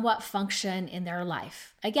somewhat function in their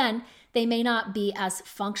life. Again, they may not be as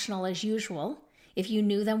functional as usual. If you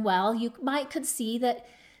knew them well, you could see that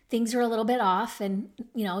things are a little bit off. And,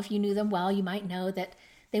 if you knew them well, you might know that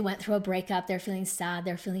they went through a breakup, they're feeling sad,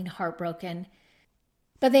 they're feeling heartbroken,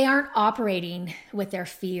 but they aren't operating with their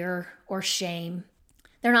fear or shame.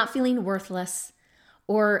 They're not feeling worthless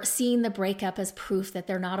or seeing the breakup as proof that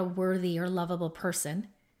they're not a worthy or lovable person.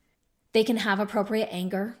 They can have appropriate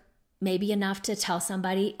anger, maybe enough to tell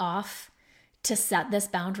somebody off, to set this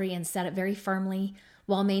boundary and set it very firmly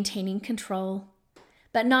while maintaining control,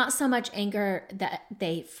 but not so much anger that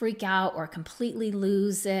they freak out or completely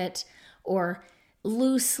lose it or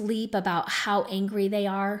lose sleep about how angry they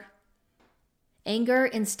are. Anger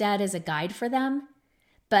instead is a guide for them,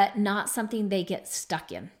 but not something they get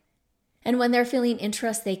stuck in. And when they're feeling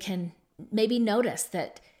interest, they can maybe notice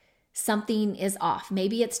that something is off.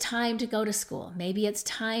 Maybe it's time to go to school. Maybe it's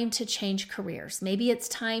time to change careers. Maybe it's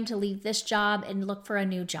time to leave this job and look for a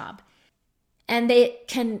new job. And they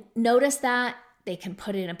can notice that, they can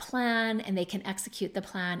put in a plan, and they can execute the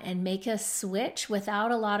plan and make a switch without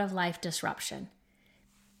a lot of life disruption.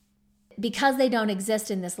 Because they don't exist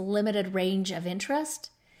in this limited range of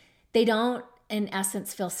interest, they don't, in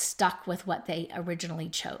essence, feel stuck with what they originally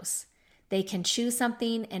chose. They can choose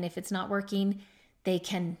something, and if it's not working, they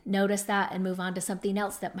can notice that and move on to something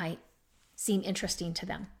else that might seem interesting to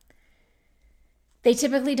them. They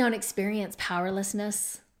typically don't experience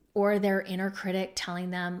powerlessness or their inner critic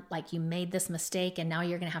telling them, like, you made this mistake and now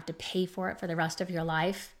you're going to have to pay for it for the rest of your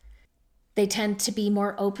life. They tend to be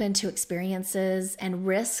more open to experiences and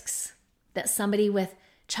risks that somebody with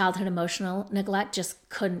childhood emotional neglect just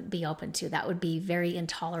couldn't be open to. That would be very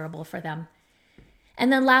intolerable for them.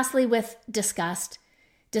 And then lastly, with disgust.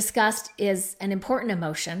 Disgust is an important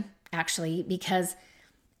emotion, actually, because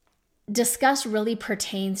disgust really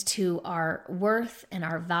pertains to our worth and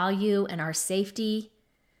our value and our safety.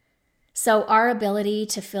 So our ability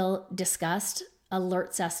to feel disgust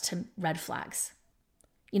alerts us to red flags.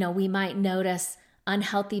 We might notice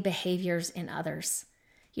unhealthy behaviors in others.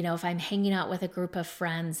 If I'm hanging out with a group of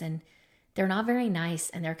friends and they're not very nice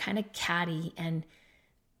and they're kind of catty, and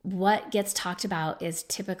what gets talked about is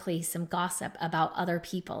typically some gossip about other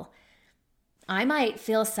people. I might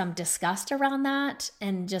feel some disgust around that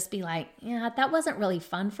and just be like, yeah, that wasn't really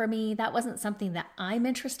fun for me. That wasn't something that I'm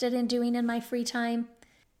interested in doing in my free time.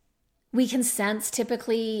 We can sense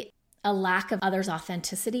typically a lack of others'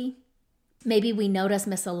 authenticity. Maybe we notice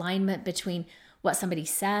misalignment between what somebody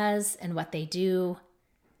says and what they do.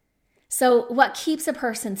 So what keeps a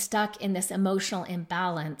person stuck in this emotional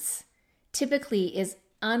imbalance typically is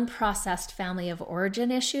unprocessed family of origin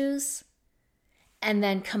issues, and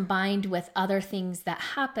then combined with other things that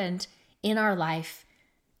happened in our life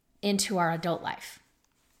into our adult life.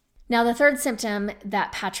 Now, the third symptom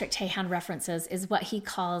that Patrick Teahan references is what he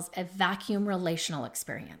calls a vacuum relational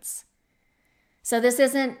experience. So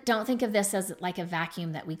don't think of this as like a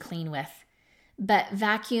vacuum that we clean with, but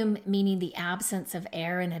vacuum meaning the absence of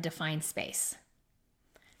air in a defined space.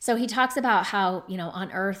 So he talks about how,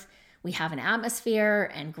 on Earth, we have an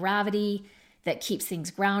atmosphere and gravity that keeps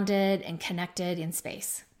things grounded and connected in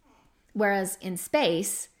space. Whereas in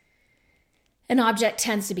space, an object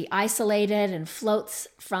tends to be isolated and floats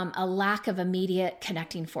from a lack of immediate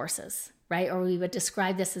connecting forces, right? Or we would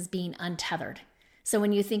describe this as being untethered. So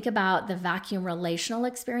when you think about the vacuum relational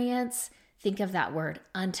experience, think of that word,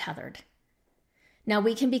 untethered. Now,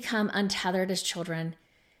 we can become untethered as children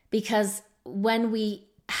because when we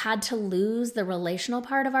had to lose the relational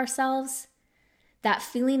part of ourselves, that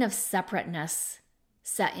feeling of separateness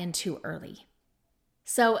set in too early.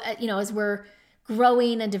 So, as we're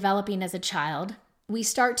growing and developing as a child, we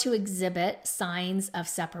start to exhibit signs of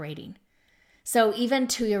separating. So even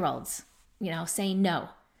 2-year-olds, saying no,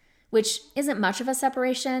 which isn't much of a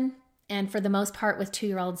separation. And for the most part with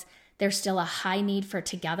 2-year-olds, there's still a high need for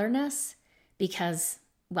togetherness because,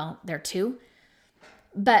 they're 2.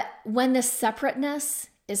 But when this separateness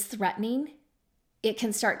is threatening, it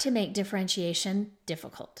can start to make differentiation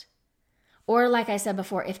difficult. Or like I said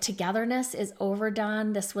before, if togetherness is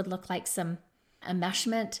overdone, this would look like some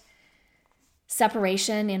enmeshment.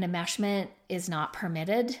 Separation in enmeshment is not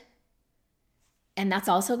permitted. And that's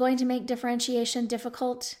also going to make differentiation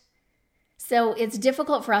difficult. So it's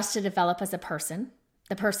difficult for us to develop as a person,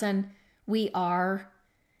 the person we are,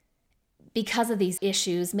 because of these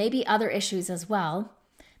issues, maybe other issues as well.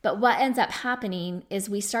 But what ends up happening is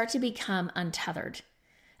we start to become untethered.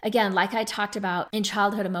 Again, like I talked about in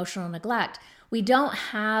childhood emotional neglect, we don't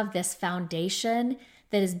have this foundation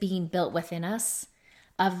that is being built within us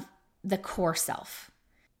of the core self.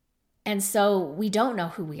 And so we don't know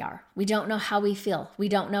who we are. We don't know how we feel. We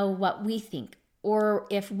don't know what we think or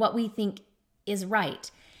if what we think is right.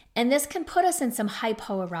 And this can put us in some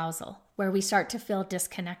hypoarousal where we start to feel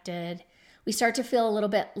disconnected. We start to feel a little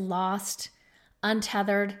bit lost,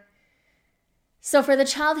 untethered. So for the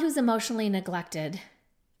child who's emotionally neglected,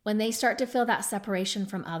 when they start to feel that separation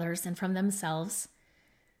from others and from themselves,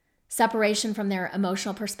 separation from their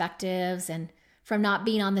emotional perspectives and from not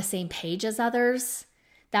being on the same page as others,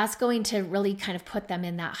 that's going to really kind of put them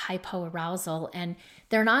in that hypoarousal, and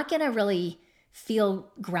they're not going to really feel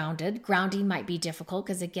grounded. Grounding might be difficult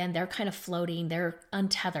because, again, they're kind of floating, they're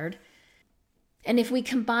untethered. And if we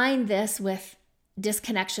combine this with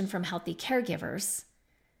disconnection from healthy caregivers,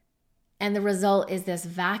 and the result is this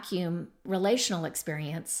vacuum relational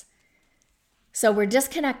experience. So we're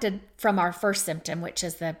disconnected from our first symptom, which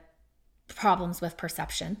is the problems with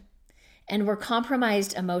perception, and we're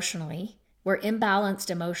compromised emotionally. We're imbalanced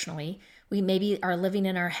emotionally. We maybe are living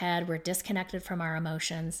in our head. We're disconnected from our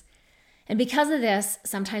emotions. And because of this,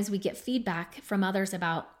 sometimes we get feedback from others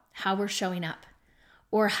about how we're showing up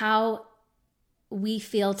or how we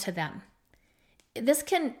feel to them. This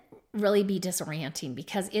can really be disorienting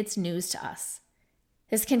because it's news to us.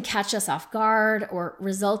 This can catch us off guard or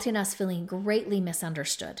result in us feeling greatly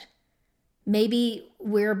misunderstood. Maybe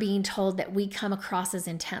we're being told that we come across as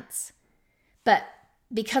intense, but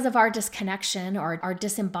because of our disconnection or our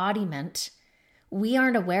disembodiment, we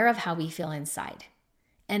aren't aware of how we feel inside.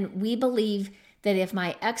 And we believe that if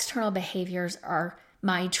my external behaviors are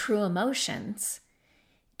my true emotions,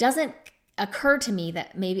 it doesn't occur to me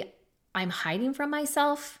that maybe I'm hiding from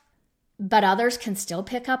myself, but others can still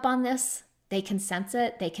pick up on this. They can sense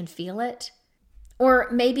it, they can feel it. Or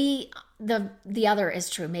maybe the other is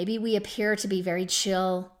true. Maybe we appear to be very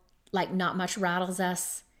chill, like not much rattles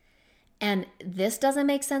us. And this doesn't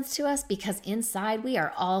make sense to us because inside we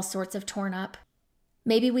are all sorts of torn up.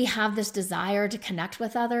 Maybe we have this desire to connect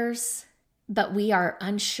with others, but we are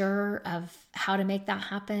unsure of how to make that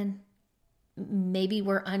happen. Maybe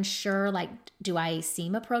we're unsure, like, do I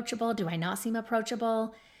seem approachable? Do I not seem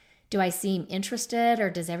approachable? Do I seem interested,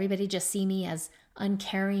 or does everybody just see me as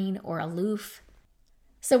uncaring or aloof?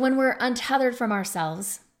 So when we're untethered from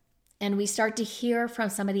ourselves and we start to hear from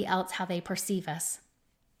somebody else how they perceive us,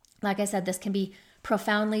 Like I said, this can be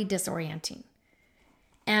profoundly disorienting.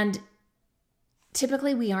 And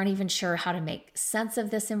typically, we aren't even sure how to make sense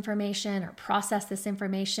of this information or process this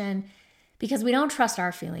information because we don't trust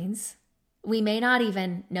our feelings. We may not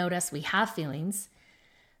even notice we have feelings,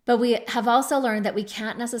 but we have also learned that we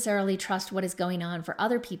can't necessarily trust what is going on for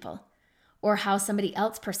other people or how somebody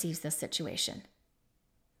else perceives this situation.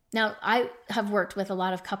 Now, I have worked with a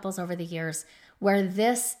lot of couples over the years where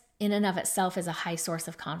this in and of itself is a high source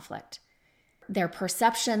of conflict. Their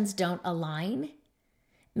perceptions don't align.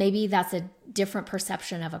 Maybe that's a different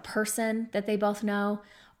perception of a person that they both know,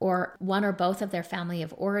 or one or both of their family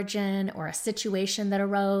of origin, or a situation that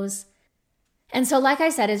arose. And so, like I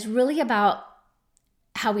said, it's really about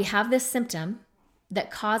how we have this symptom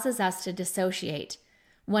that causes us to dissociate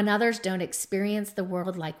when others don't experience the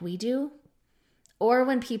world like we do, or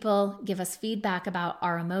when people give us feedback about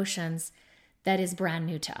our emotions that is brand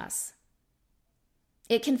new to us.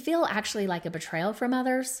 It can feel actually like a betrayal from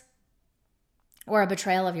others, or a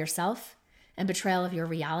betrayal of yourself and betrayal of your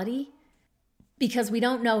reality, because we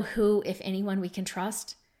don't know who, if anyone, we can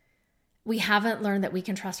trust. We haven't learned that we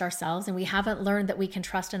can trust ourselves, and we haven't learned that we can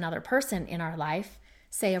trust another person in our life,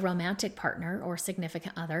 say a romantic partner or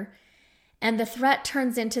significant other. And the threat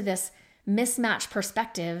turns into this mismatched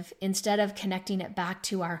perspective instead of connecting it back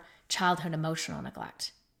to our childhood emotional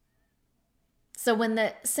neglect. So when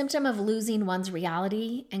the symptom of losing one's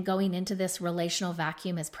reality and going into this relational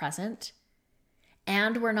vacuum is present,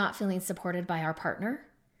 and we're not feeling supported by our partner,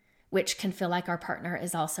 which can feel like our partner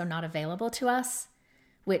is also not available to us,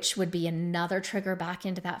 which would be another trigger back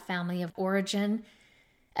into that family of origin.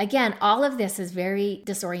 Again, all of this is very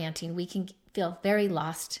disorienting. We can feel very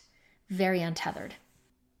lost, very untethered,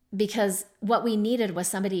 because what we needed was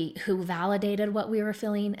somebody who validated what we were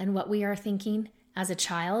feeling and what we are thinking as a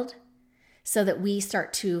child, so that we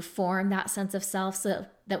start to form that sense of self, so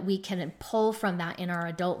that we can pull from that in our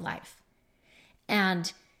adult life.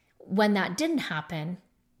 And when that didn't happen,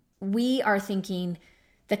 we are thinking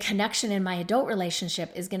the connection in my adult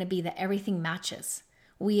relationship is going to be that everything matches.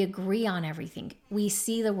 We agree on everything. We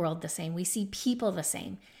see the world the same. We see people the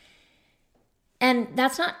same. And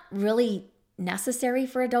that's not really necessary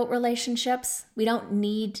for adult relationships. We don't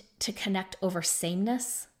need to connect over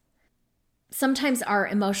sameness. Sometimes our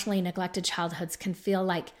emotionally neglected childhoods can feel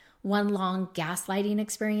like one long gaslighting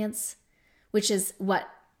experience, which is what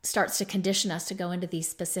starts to condition us to go into these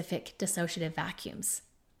specific dissociative vacuums.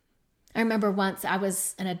 I remember once I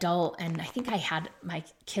was an adult, and I think my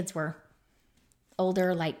kids were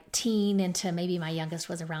older, like teen into maybe my youngest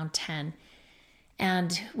was around 10.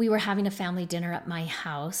 And we were having a family dinner at my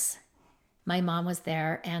house. My mom was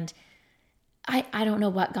there, and I don't know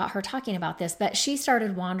what got her talking about this, but she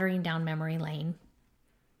started wandering down memory lane.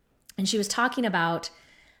 And she was talking about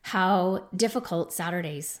how difficult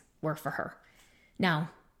Saturdays were for her.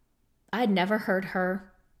 Now, I had never heard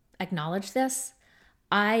her acknowledge this.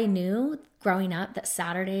 I knew growing up that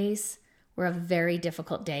Saturdays were a very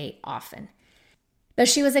difficult day often. But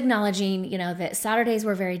she was acknowledging, that Saturdays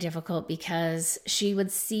were very difficult because she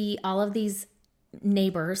would see all of these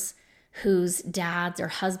neighbors whose dads or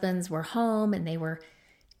husbands were home, and they were,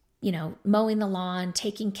 mowing the lawn,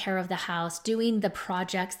 taking care of the house, doing the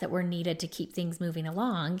projects that were needed to keep things moving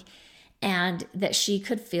along. And that she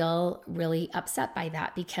could feel really upset by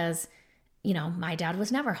that because, my dad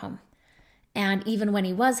was never home. And even when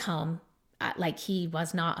he was home, he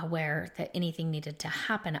was not aware that anything needed to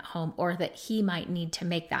happen at home, or that he might need to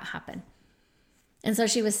make that happen. And so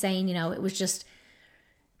she was saying, it was just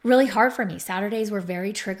really hard for me. Saturdays were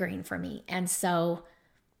very triggering for me. And so,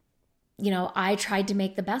 I tried to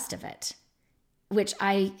make the best of it, which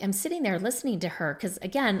I am sitting there listening to her because,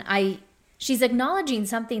 again, she's acknowledging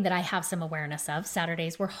something that I have some awareness of.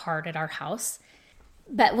 Saturdays were hard at our house.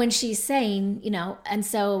 But when she's saying, and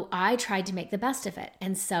so I tried to make the best of it.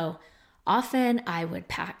 And so often I would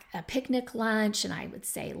pack a picnic lunch and I would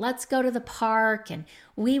say, let's go to the park. And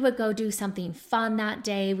we would go do something fun that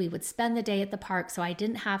day. We would spend the day at the park so I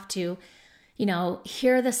didn't have to,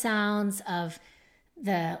 hear the sounds of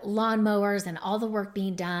the lawnmowers and all the work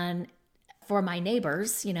being done for my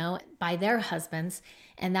neighbors, by their husbands.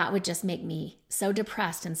 And that would just make me so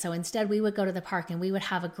depressed. And so instead we would go to the park and we would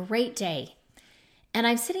have a great day. And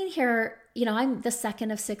I'm sitting here, I'm the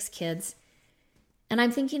second of 6 kids. And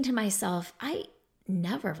I'm thinking to myself, I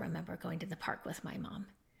never remember going to the park with my mom,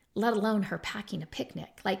 let alone her packing a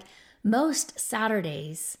picnic. Like, most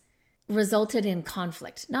Saturdays resulted in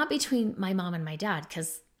conflict, not between my mom and my dad,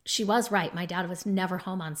 because she was right. My dad was never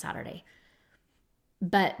home on Saturday.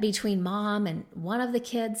 But between mom and one of the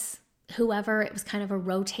kids, whoever, it was kind of a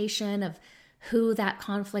rotation of who that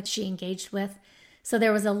conflict she engaged with. So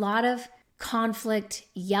there was a lot of conflict,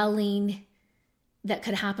 yelling that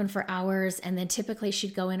could happen for hours. And then typically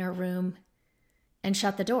she'd go in her room and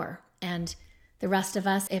shut the door. And the rest of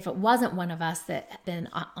us, if it wasn't one of us that had been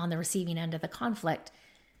on the receiving end of the conflict,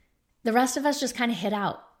 the rest of us just kind of hid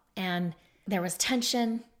out. And there was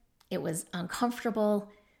tension. It was uncomfortable.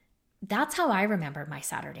 That's how I remember my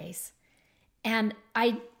Saturdays. And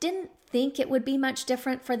I didn't think it would be much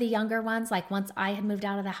different for the younger ones. Like once I had moved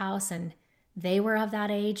out of the house and they were of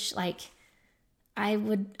that age, like I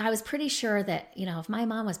was pretty sure that, if my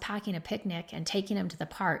mom was packing a picnic and taking them to the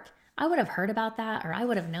park, I would have heard about that or I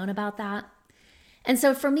would have known about that. And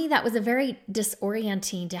so for me, that was a very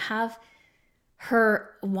disorienting to have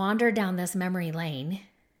her wander down this memory lane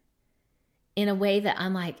in a way that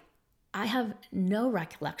I'm like, I have no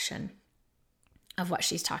recollection of what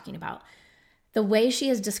she's talking about. The way she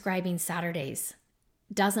is describing Saturdays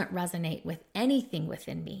doesn't resonate with anything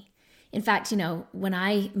within me. In fact, when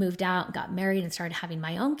I moved out and got married and started having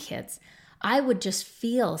my own kids, I would just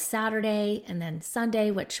feel Saturday and then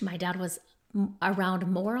Sunday, which my dad was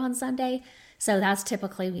around more on Sunday. So that's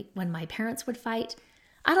typically when my parents would fight.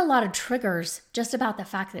 I had a lot of triggers just about the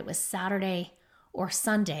fact that it was Saturday or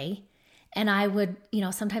Sunday. And I would,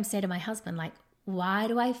 sometimes say to my husband, like, why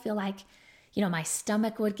do I feel like, my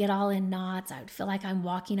stomach would get all in knots? I would feel like I'm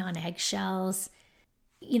walking on eggshells.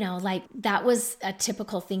 Like that was a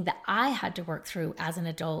typical thing that I had to work through as an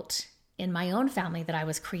adult in my own family that I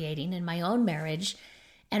was creating in my own marriage,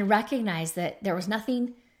 and recognize that there was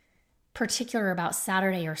nothing particular about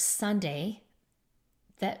Saturday or Sunday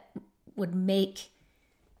that would make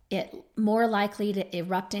it more likely to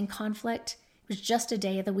erupt in conflict. It was just a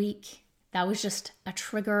day of the week. That was just a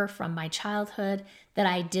trigger from my childhood that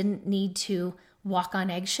I didn't need to walk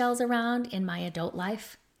on eggshells around in my adult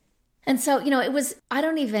life. And so, I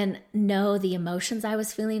don't even know the emotions I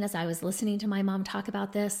was feeling as I was listening to my mom talk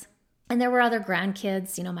about this. And there were other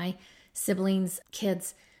grandkids, my siblings'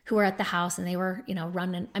 kids who were at the house and they were,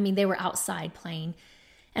 running. I mean, they were outside playing.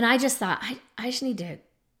 And I just thought, I just need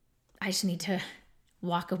to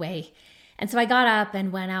walk away. And so I got up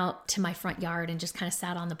and went out to my front yard and just kind of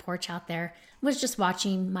sat on the porch out there. I was just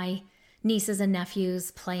watching my nieces and nephews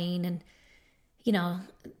playing. And,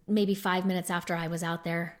 maybe 5 minutes after I was out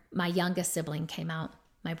there, my youngest sibling came out,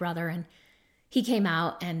 my brother, and he came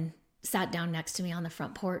out and sat down next to me on the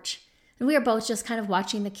front porch. And we were both just kind of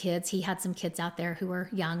watching the kids. He had some kids out there who were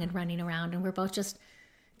young and running around, and we're both just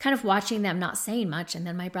kind of watching them, not saying much. And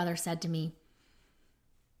then my brother said to me,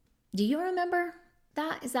 "Do you remember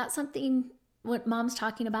that? Is that something, what Mom's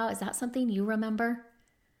talking about? Is that something you remember?"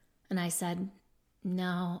 And I said,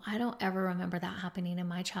 "No, I don't ever remember that happening in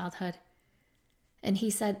my childhood." And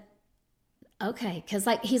he said, "Okay." Because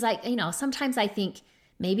he's like, sometimes I think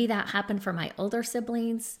maybe that happened for my older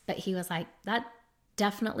siblings, but he was like, that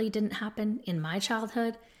definitely didn't happen in my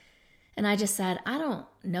childhood. And I just said, I don't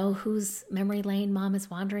know whose memory lane Mom is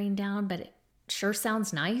wandering down, but it sure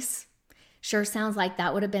sounds nice. Sure sounds like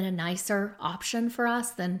that would have been a nicer option for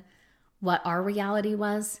us than what our reality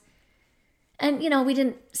was. And, we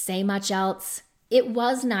didn't say much else. It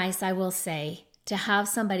was nice, I will say, to have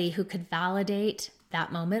somebody who could validate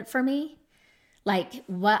that moment for me. Like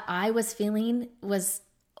what I was feeling was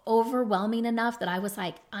overwhelming enough that I was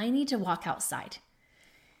like, I need to walk outside.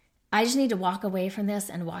 I just need to walk away from this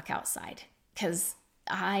and walk outside, because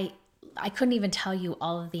I couldn't even tell you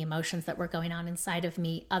all of the emotions that were going on inside of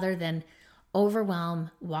me other than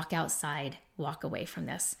overwhelm, walk outside, walk away from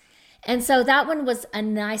this. And so that one was a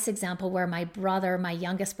nice example where my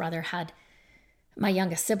youngest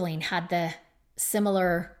sibling had the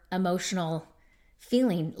similar emotional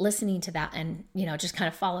feeling listening to that, and, just kind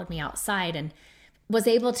of followed me outside and was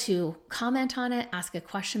able to comment on it, ask a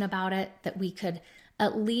question about it, that we could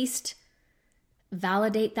at least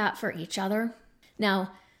validate that for each other.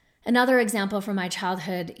 Now, another example from my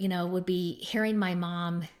childhood, would be hearing my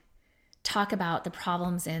mom talk about the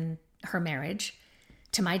problems in her marriage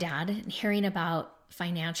to my dad, and hearing about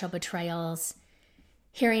financial betrayals,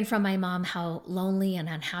 hearing from my mom how lonely and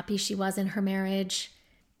unhappy she was in her marriage.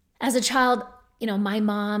 As a child, my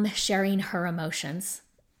mom sharing her emotions,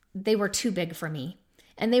 they were too big for me,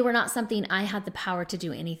 and they were not something I had the power to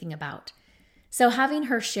do anything about. So having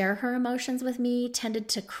her share her emotions with me tended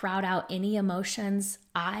to crowd out any emotions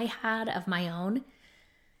I had of my own.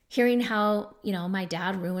 Hearing how, my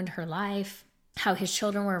dad ruined her life, how his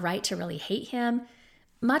children were right to really hate him,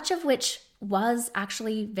 much of which was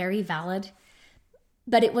actually very valid,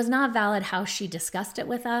 but it was not valid how she discussed it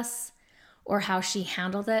with us, or how she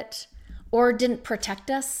handled it, or didn't protect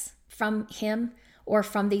us from him or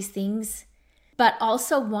from these things, but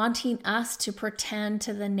also wanting us to pretend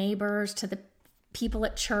to the neighbors, to the people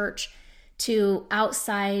at church to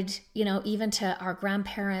outside, even to our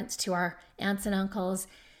grandparents, to our aunts and uncles.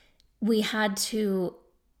 We had to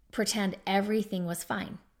pretend everything was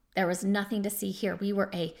fine. There was nothing to see here. We were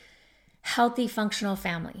a healthy, functional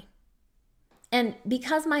family. And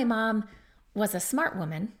because my mom was a smart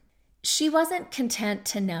woman, she wasn't content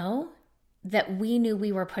to know that we knew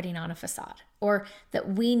we were putting on a facade or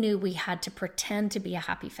that we knew we had to pretend to be a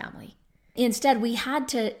happy family. Instead, we had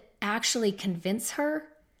to actually convince her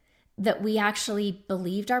that we actually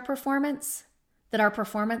believed our performance, that our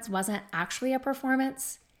performance wasn't actually a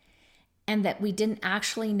performance, and that we didn't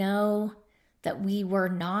actually know that we were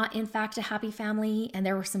not, in fact, a happy family and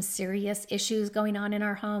there were some serious issues going on in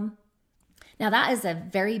our home. Now, that is a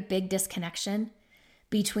very big disconnection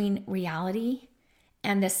between reality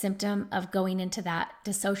and the symptom of going into that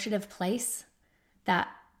dissociative place, that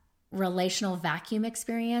relational vacuum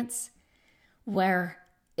experience where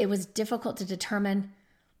it was difficult to determine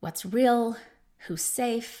what's real, who's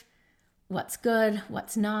safe, what's good,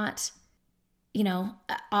 what's not.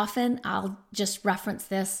 Often I'll just reference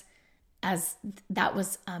this as that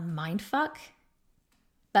was a mind fuck,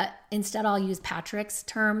 but instead I'll use Patrick's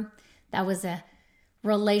term. That was a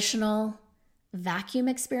relational vacuum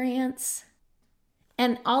experience.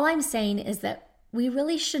 And all I'm saying is that we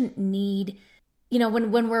really shouldn't need,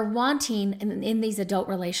 when we're wanting in these adult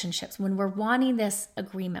relationships, when we're wanting this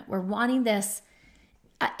agreement, we're wanting this,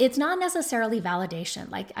 it's not necessarily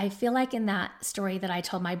validation. Like I feel like in that story that I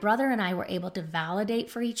told, my brother and I were able to validate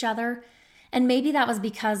for each other. And maybe that was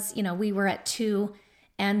because, we were at two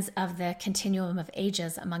ends of the continuum of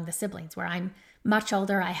ages among the siblings, where I'm much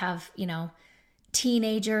older. I have,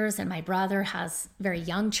 teenagers, and my brother has very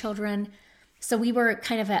young children. So we were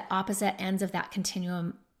kind of at opposite ends of that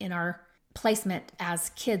continuum in our placement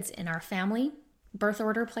as kids in our family, birth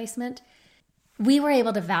order placement. We were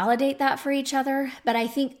able to validate that for each other. But I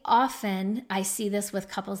think often I see this with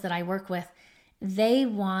couples that I work with. They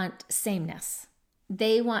want sameness.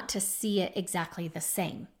 They want to see it exactly the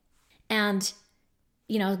same. And,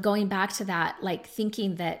 going back to that, like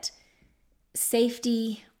thinking that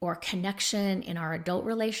safety or connection in our adult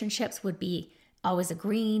relationships would be always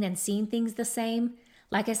agreeing and seeing things the same.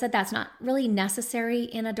 Like I said, that's not really necessary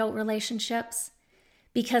in adult relationships,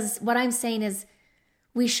 because what I'm saying is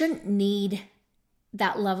we shouldn't need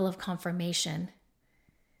that level of confirmation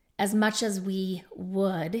as much as we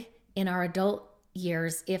would in our adult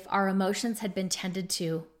years if our emotions had been tended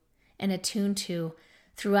to and attuned to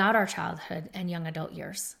throughout our childhood and young adult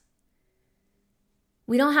years.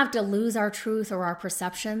 We don't have to lose our truth or our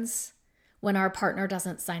perceptions when our partner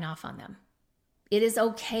doesn't sign off on them. It is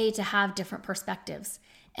okay to have different perspectives.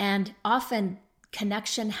 And often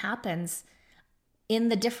connection happens in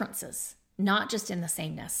the differences, not just in the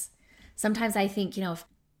sameness. Sometimes I think,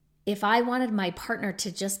 if I wanted my partner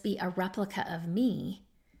to just be a replica of me,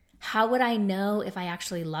 how would I know if I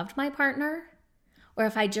actually loved my partner or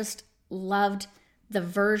if I just loved the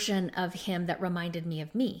version of him that reminded me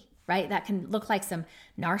of me, right? That can look like some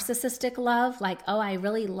narcissistic love, like, oh, I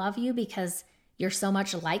really love you because you're so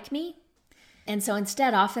much like me. And so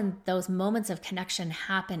instead, often those moments of connection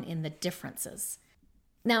happen in the differences.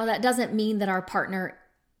 Now, that doesn't mean that our partner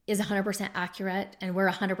is 100% accurate and we're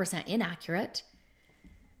 100% inaccurate.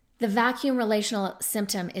 The vacuum relational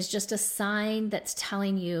symptom is just a sign that's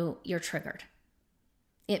telling you you're triggered.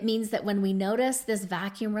 It means that when we notice this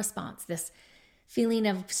vacuum response, this feeling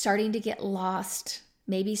of starting to get lost,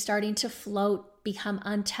 maybe starting to float, become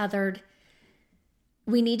untethered,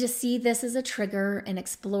 we need to see this as a trigger and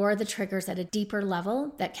explore the triggers at a deeper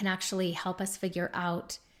level that can actually help us figure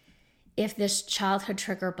out if this childhood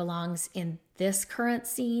trigger belongs in this current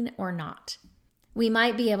scene or not. We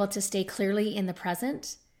might be able to stay clearly in the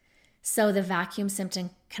present so the vacuum symptom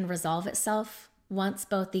can resolve itself once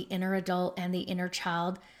both the inner adult and the inner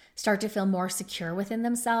child start to feel more secure within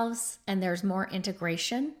themselves and there's more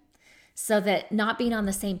integration, so that not being on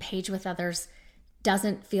the same page with others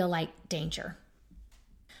doesn't feel like danger.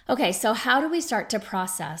 Okay, so how do we start to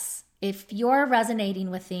process? If you're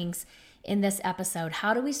resonating with things in this episode,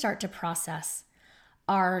 how do we start to process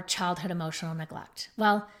our childhood emotional neglect?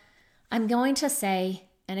 Well, I'm going to say,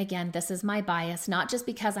 and again, this is my bias, not just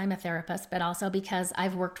because I'm a therapist, but also because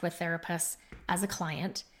I've worked with therapists as a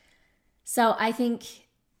client. So I think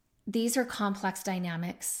these are complex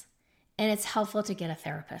dynamics, and it's helpful to get a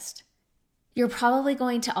therapist. You're probably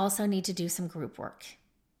going to also need to do some group work,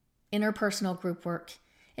 interpersonal group work,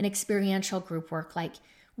 and experiential group work, like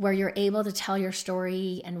where you're able to tell your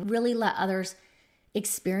story and really let others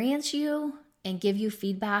experience you and give you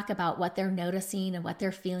feedback about what they're noticing and what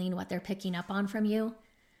they're feeling, what they're picking up on from you.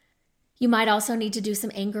 You might also need to do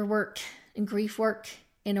some anger work, and grief work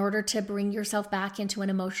in order to bring yourself back into an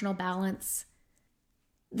emotional balance.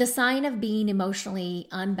 The sign of being emotionally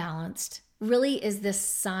unbalanced really is this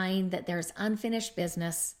sign that there's unfinished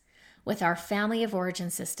business with our family of origin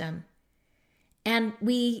system, and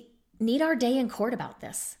we need our day in court about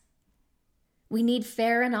this. We need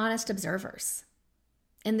fair and honest observers.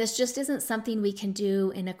 And this just isn't something we can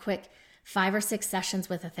do in a quick 5 or 6 sessions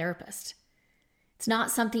with a therapist. It's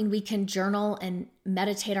not something we can journal and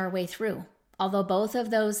meditate our way through, although both of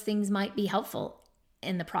those things might be helpful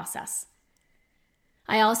in the process.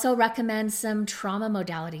 I also recommend some trauma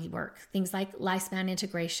modality work, things like lifespan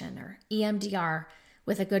integration or EMDR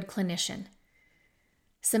with a good clinician,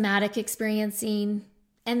 somatic experiencing,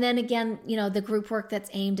 and then again, the group work that's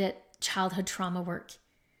aimed at childhood trauma work.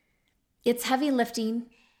 It's heavy lifting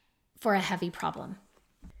for a heavy problem.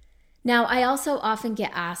 Now, I also often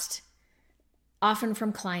get asked, often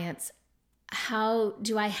from clients, how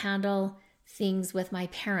do I handle things with my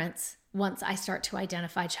parents once I start to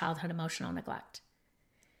identify childhood emotional neglect?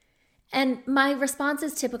 And my response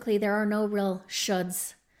is typically there are no real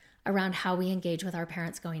shoulds around how we engage with our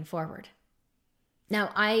parents going forward.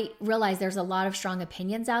 Now, I realize there's a lot of strong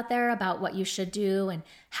opinions out there about what you should do and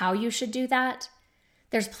how you should do that.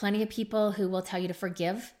 There's plenty of people who will tell you to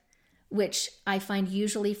forgive, which I find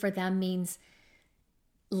usually for them means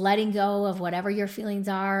letting go of whatever your feelings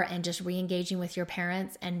are and just re-engaging with your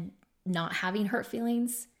parents and not having hurt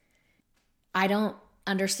feelings. I don't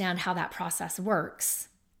understand how that process works.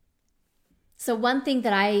 So one thing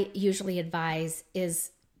that I usually advise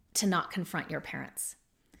is to not confront your parents,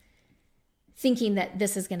 thinking that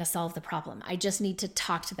this is going to solve the problem. I just need to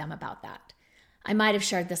talk to them about that. I might have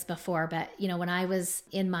shared this before, but when I was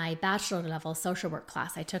in my bachelor level social work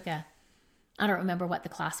class, I took I don't remember what the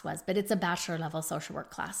class was, but it's a bachelor level social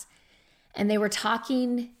work class. And they must have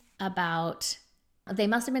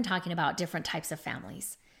been talking about different types of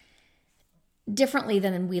families, differently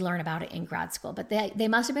than we learn about it in grad school, but they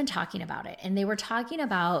must have been talking about it. And they were talking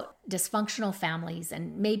about dysfunctional families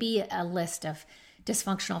and maybe a list of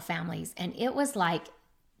dysfunctional families. And it was like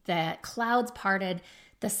the clouds parted,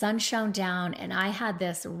 the sun shone down, and I had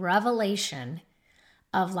this revelation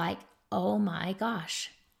of like, oh my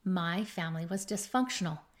gosh, my family was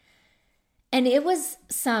dysfunctional. And it was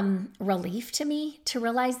some relief to me to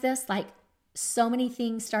realize this. Like, so many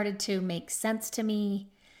things started to make sense to me.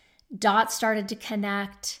 Dots started to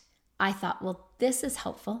connect. I thought, well, this is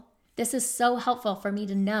helpful. This is so helpful for me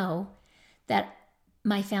to know that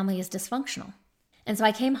my family is dysfunctional. And so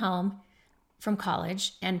I came home from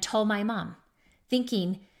college and told my mom,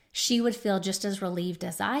 thinking she would feel just as relieved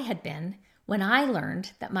as I had been when I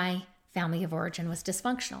learned that my family of origin was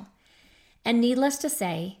dysfunctional. And needless to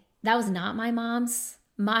say, that was not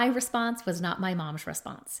my response was not my mom's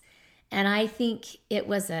response. And I think it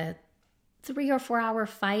was a 3 or 4 hour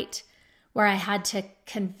fight where I had to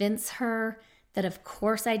convince her that of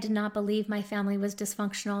course I did not believe my family was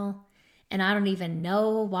dysfunctional. And I don't even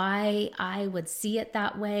know why I would see it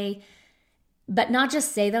that way. But not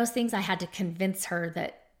just say those things, I had to convince her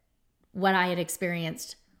that what I had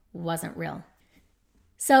experienced wasn't real.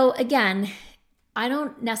 So again, I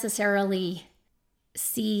don't necessarily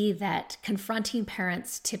see that confronting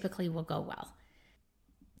parents typically will go well.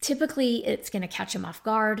 Typically, it's going to catch them off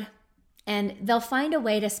guard, and they'll find a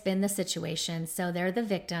way to spin the situation so they're the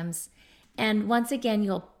victims. And once again,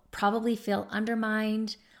 you'll probably feel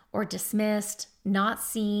undermined or dismissed, not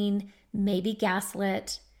seen, maybe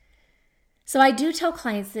gaslit. So I do tell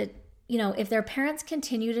clients that, if their parents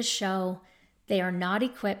continue to show they are not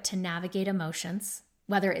equipped to navigate emotions,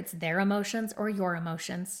 whether it's their emotions or your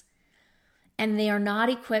emotions, and they are not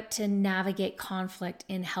equipped to navigate conflict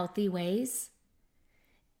in healthy ways,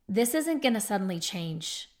 this isn't going to suddenly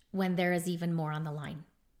change when there is even more on the line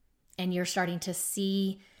and you're starting to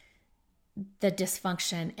see the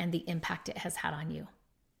dysfunction and the impact it has had on you.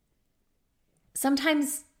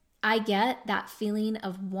 Sometimes I get that feeling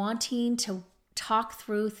of wanting to talk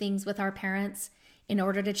through things with our parents in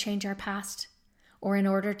order to change our past or in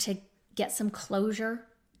order to get some closure,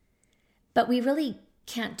 but we really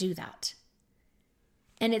can't do that.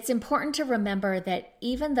 And it's important to remember that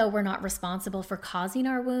even though we're not responsible for causing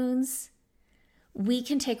our wounds, we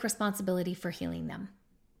can take responsibility for healing them.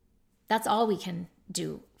 That's all we can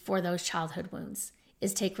do for those childhood wounds,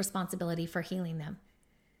 is take responsibility for healing them.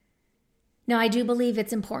 Now, I do believe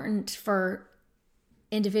it's important for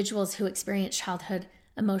individuals who experience childhood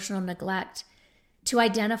emotional neglect to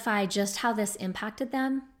identify just how this impacted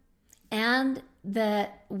them and the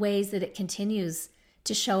ways that it continues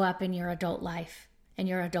to show up in your adult life and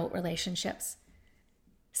your adult relationships.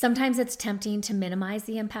 Sometimes it's tempting to minimize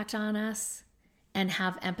the impact on us and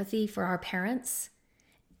have empathy for our parents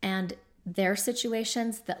and their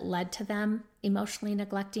situations that led to them emotionally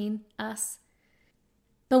neglecting us.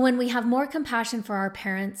 But when we have more compassion for our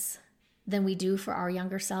parents than we do for our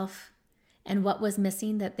younger self and what was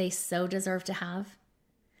missing that they so deserve to have,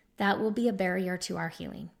 that will be a barrier to our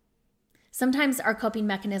healing. Sometimes our coping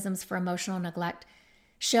mechanisms for emotional neglect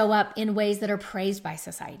show up in ways that are praised by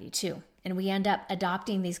society too. And we end up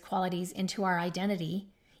adopting these qualities into our identity,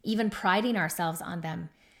 even priding ourselves on them,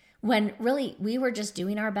 when really we were just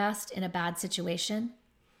doing our best in a bad situation.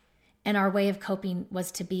 And our way of coping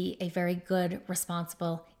was to be a very good,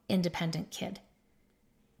 responsible, independent kid.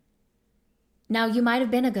 Now, you might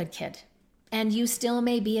have been a good kid, and you still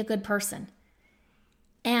may be a good person.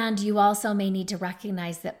 And you also may need to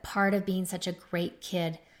recognize that part of being such a great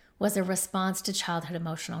kid was a response to childhood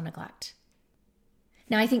emotional neglect.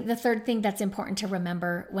 Now, I think the third thing that's important to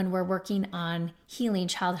remember when we're working on healing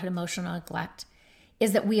childhood emotional neglect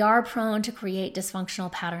is that we are prone to create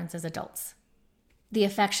dysfunctional patterns as adults. The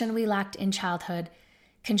affection we lacked in childhood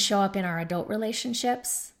can show up in our adult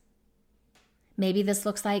relationships. Maybe this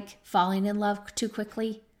looks like falling in love too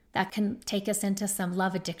quickly. That can take us into some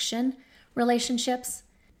love addiction relationships.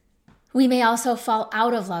 We may also fall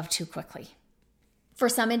out of love too quickly. For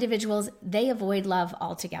some individuals, they avoid love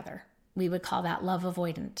altogether. We would call that love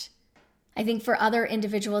avoidant. I think for other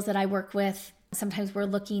individuals that I work with, sometimes we're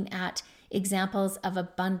looking at examples of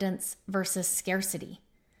abundance versus scarcity.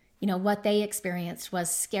 What they experienced was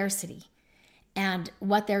scarcity. And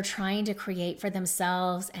what they're trying to create for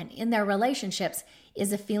themselves and in their relationships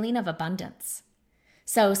is a feeling of abundance.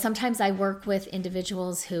 So sometimes I work with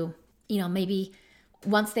individuals who, maybe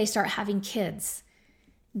once they start having kids,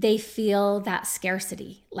 they feel that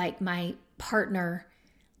scarcity, like my partner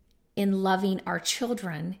in loving our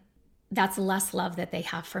children, that's less love that they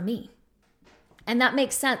have for me. And that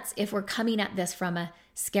makes sense if we're coming at this from a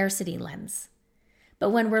scarcity lens. But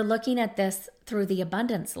when we're looking at this through the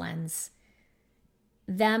abundance lens,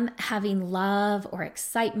 them having love or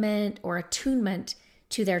excitement or attunement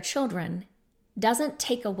to their children doesn't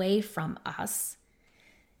take away from us,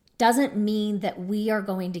 doesn't mean that we are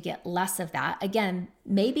going to get less of that. Again,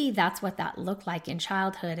 maybe that's what that looked like in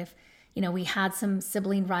childhood. If, we had some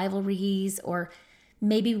sibling rivalries, or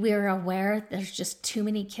maybe we were aware there's just too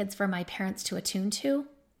many kids for my parents to attune to.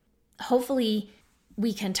 Hopefully,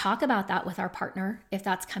 we can talk about that with our partner if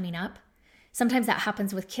that's coming up. Sometimes that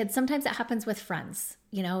happens with kids. Sometimes it happens with friends.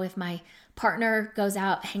 If my partner goes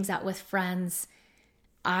out, hangs out with friends,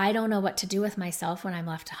 I don't know what to do with myself when I'm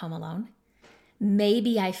left home alone.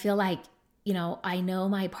 Maybe I feel like, I know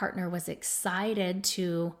my partner was excited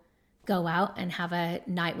to go out and have a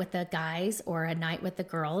night with the guys or a night with the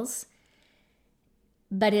girls.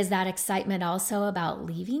 But is that excitement also about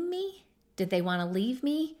leaving me? Did they want to leave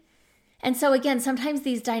me? And so again, sometimes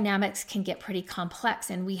these dynamics can get pretty complex,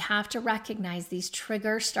 and we have to recognize these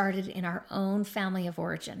triggers started in our own family of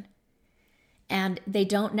origin. And they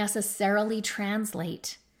don't necessarily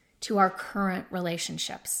translate to our current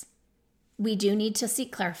relationships. We do need to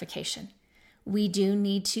seek clarification. We do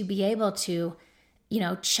need to be able to,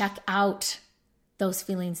 check out those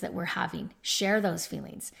feelings that we're having, share those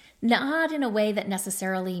feelings, not in a way that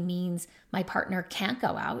necessarily means my partner can't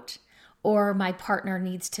go out or my partner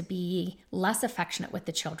needs to be less affectionate with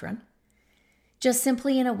the children. Just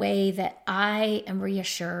simply in a way that I am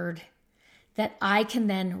reassured, that I can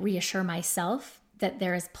then reassure myself that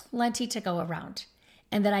there is plenty to go around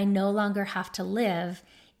and that I no longer have to live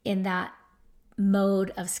in that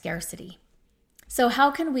mode of scarcity. So how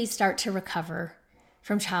can we start to recover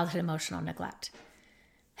from childhood emotional neglect?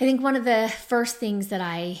 I think one of the first things that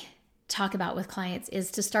I talk about with clients is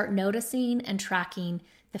to start noticing and tracking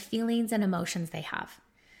the feelings and emotions they have.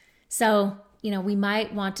 So, we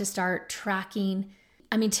might want to start tracking.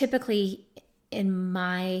 Typically in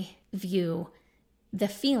my view, the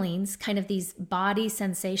feelings, kind of these body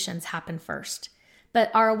sensations, happen first. But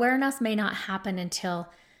our awareness may not happen until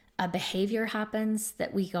a behavior happens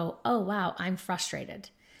that we go, oh, wow, I'm frustrated.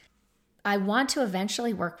 I want to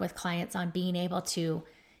eventually work with clients on being able to,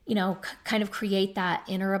 kind of create that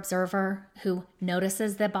inner observer who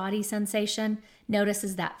notices the body sensation,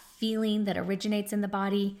 notices that feeling that originates in the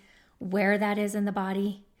body, where that is in the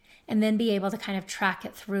body, and then be able to kind of track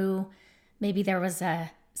it through. Maybe there was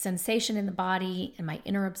a sensation in the body and my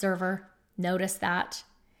inner observer noticed that.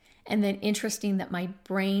 And then interesting that my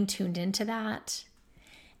brain tuned into that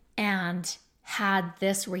and had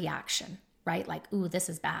this reaction, right? Like, ooh, this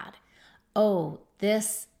is bad. Oh,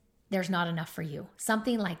 there's not enough for you.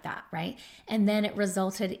 Something like that, right? And then it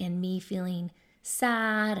resulted in me feeling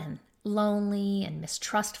sad and lonely and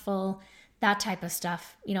mistrustful, that type of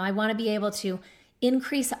stuff. I want to be able to,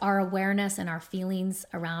 increase our awareness and our feelings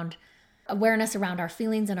around our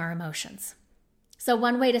feelings and our emotions. So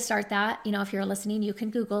one way to start that, if you're listening, you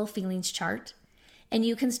can Google feelings chart and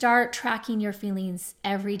you can start tracking your feelings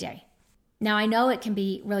every day. Now, I know it can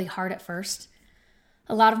be really hard at first.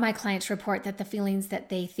 A lot of my clients report that the feelings that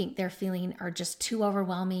they think they're feeling are just too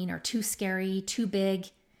overwhelming or too scary, too big.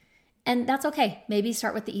 And that's okay. Maybe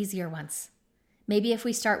start with the easier ones. Maybe if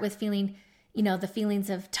we start with feeling, the feelings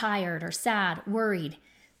of tired or sad, worried,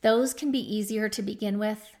 those can be easier to begin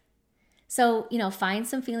with. So, find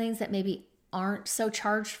some feelings that maybe aren't so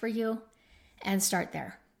charged for you and start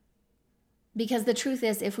there. Because the truth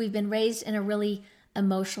is, if we've been raised in a really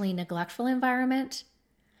emotionally neglectful environment,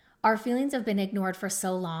 our feelings have been ignored for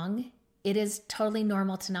so long, it is totally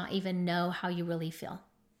normal to not even know how you really feel.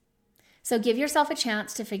 So give yourself a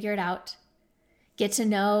chance to figure it out. Get to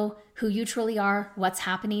know who you truly are, what's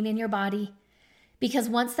happening in your body. Because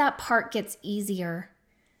once that part gets easier,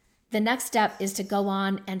 the next step is to go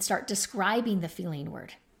on and start describing the feeling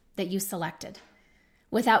word that you selected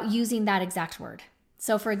without using that exact word.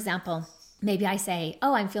 So for example, maybe I say,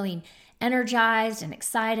 I'm feeling energized and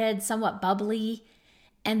excited, somewhat bubbly.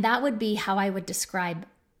 And that would be how I would describe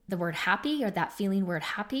the word happy or that feeling word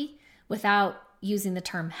happy without using the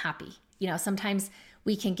term happy. Sometimes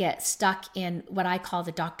we can get stuck in what I call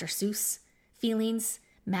the Dr. Seuss feelings,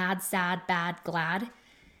 mad, sad, bad, glad.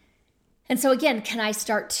 And so again, can I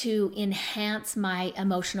start to enhance my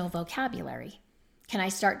emotional vocabulary? Can I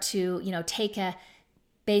start to, take a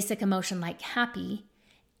basic emotion like happy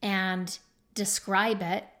and describe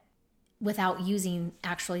it without using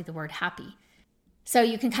actually the word happy? So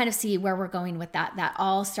you can kind of see where we're going with that. That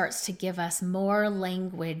all starts to give us more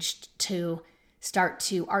language to start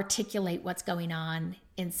to articulate what's going on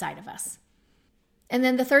inside of us. And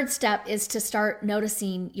then the third step is to start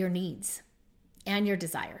noticing your needs and your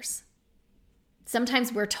desires.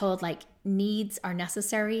 Sometimes we're told needs are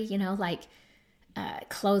necessary, like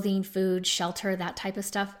clothing, food, shelter, that type of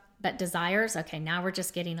stuff. But desires, okay, now we're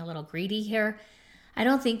just getting a little greedy here. I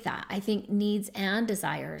don't think that. I think needs and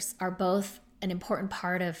desires are both an important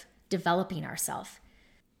part of developing ourselves.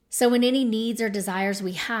 So when any needs or desires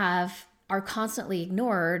we have are constantly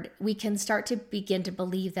ignored, we can start to begin to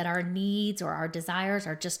believe that our needs or our desires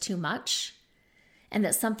are just too much and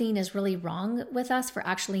that something is really wrong with us for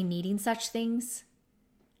actually needing such things.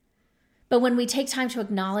 But when we take time to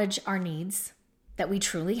acknowledge our needs that we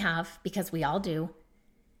truly have, because we all do,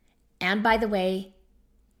 and by the way,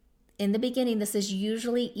 in the beginning, this is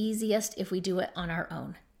usually easiest if we do it on our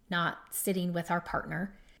own, not sitting with our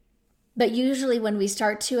partner. But usually when we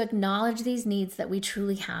start to acknowledge these needs that we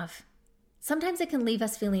truly have, sometimes it can leave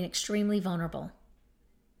us feeling extremely vulnerable.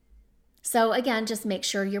 So again, just make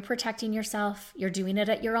sure you're protecting yourself, you're doing it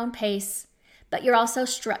at your own pace, but you're also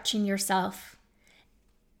stretching yourself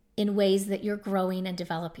in ways that you're growing and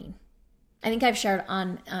developing. I think I've shared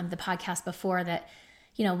on the podcast before that,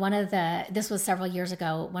 this was several years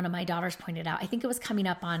ago, one of my daughters pointed out, I think it was coming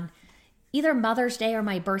up on either Mother's Day or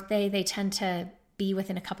my birthday. They tend to be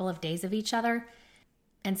within a couple of days of each other.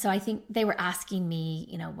 And so I think they were asking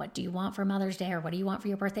me, what do you want for Mother's Day or what do you want for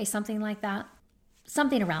your birthday? Something like that.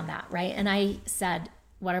 Something around that, right? And I said,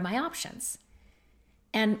 what are my options?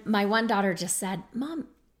 And my one daughter just said, Mom,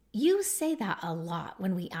 you say that a lot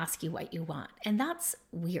when we ask you what you want. And that's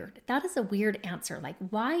weird. That is a weird answer.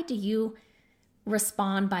 Why do you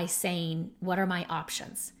respond by saying, what are my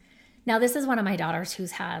options? Now, this is one of my daughters who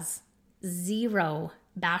has zero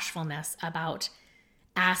bashfulness about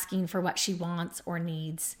asking for what she wants or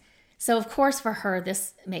needs. So of course for her,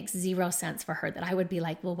 this makes zero sense for her that I would be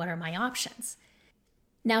like, well, what are my options?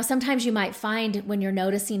 Now, sometimes you might find when you're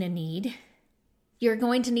noticing a need, you're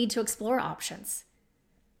going to need to explore options.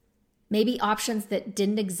 Maybe options that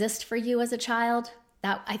didn't exist for you as a child.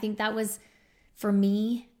 I think that was, for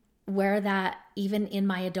me, where that even in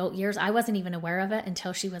my adult years, I wasn't even aware of it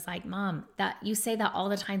until she was like, Mom, that you say that all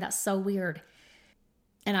the time. That's so weird.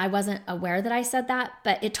 And I wasn't aware that I said that,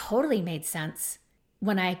 but it totally made sense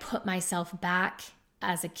when I put myself back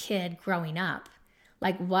as a kid growing up.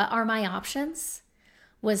 What are my options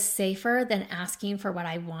was safer than asking for what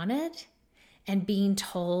I wanted and being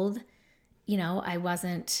told, I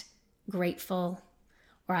wasn't grateful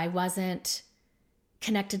or I wasn't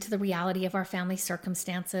connected to the reality of our family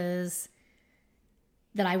circumstances,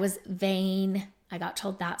 that I was vain. I got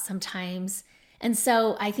told that sometimes. And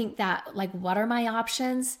so I think that what are my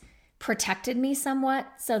options protected me somewhat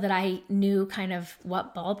so that I knew kind of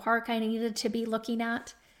what ballpark I needed to be looking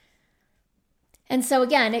at. And so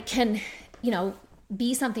again, it can,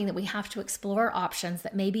 be something that we have to explore options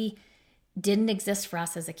that maybe didn't exist for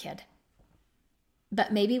us as a kid.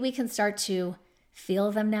 But maybe we can start to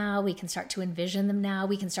feel them now. We can start to envision them now.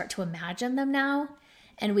 We can start to imagine them now.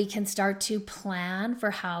 And we can start to plan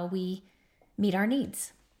for how we meet our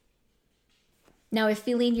needs. Now, if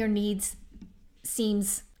feeling your needs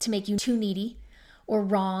seems to make you too needy or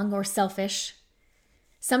wrong or selfish,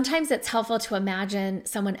 sometimes it's helpful to imagine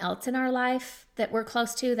someone else in our life that we're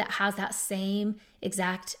close to that has that same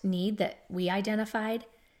exact need that we identified.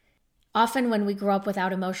 Often when we grow up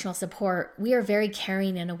without emotional support, we are very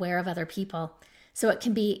caring and aware of other people. So it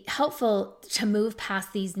can be helpful to move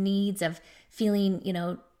past these needs of feeling,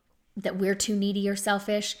 that we're too needy or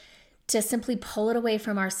selfish, to simply pull it away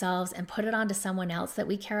from ourselves and put it onto someone else that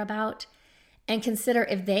we care about and consider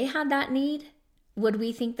if they had that need, would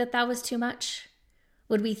we think that that was too much?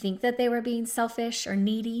 Would we think that they were being selfish or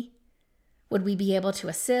needy? Would we be able to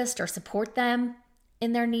assist or support them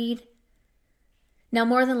in their need? Now,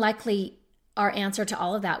 more than likely, our answer to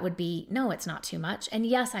all of that would be, no, it's not too much. And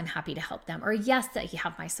yes, I'm happy to help them. Or yes, that you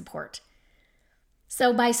have my support.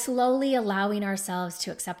 So by slowly allowing ourselves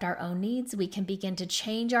to accept our own needs, we can begin to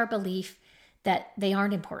change our belief that they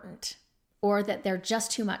aren't important or that they're just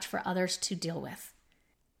too much for others to deal with.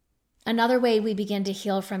 Another way we begin to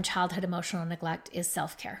heal from childhood emotional neglect is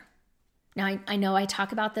self-care. Now, I know I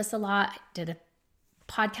talk about this a lot. I did a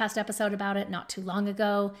podcast episode about it not too long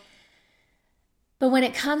ago. But when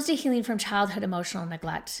it comes to healing from childhood emotional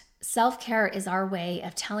neglect, self-care is our way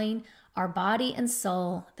of telling our body and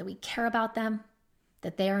soul that we care about them,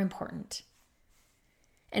 that they are important.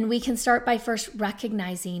 And we can start by first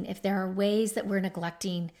recognizing if there are ways that we're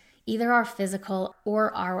neglecting either our physical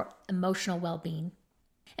or our emotional well-being,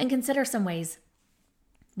 and consider some ways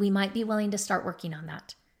we might be willing to start working on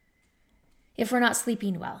that. If we're not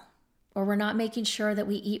sleeping well, or we're not making sure that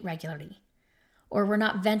we eat regularly, or we're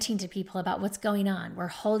not venting to people about what's going on, we're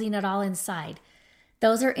holding it all inside,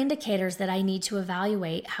 those are indicators that I need to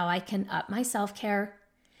evaluate how I can up my self-care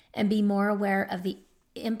and be more aware of the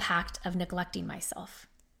impact of neglecting myself.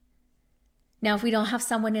 Now, if we don't have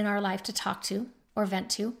someone in our life to talk to or vent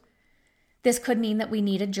to, this could mean that we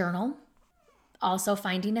need a journal, also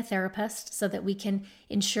finding a therapist so that we can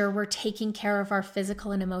ensure we're taking care of our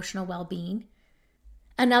physical and emotional well-being.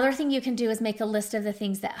 Another thing you can do is make a list of the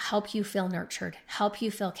things that help you feel nurtured, help you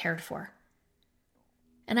feel cared for.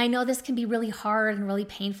 And I know this can be really hard and really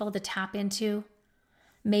painful to tap into.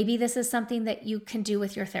 Maybe this is something that you can do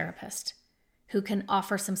with your therapist, who can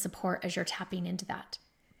offer some support as you're tapping into that.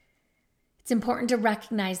 It's important to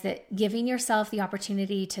recognize that giving yourself the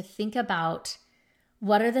opportunity to think about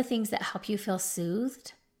what are the things that help you feel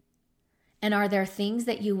soothed, and are there things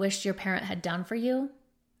that you wished your parent had done for you?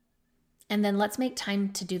 And then let's make time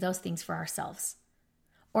to do those things for ourselves,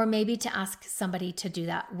 or maybe to ask somebody to do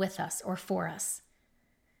that with us or for us.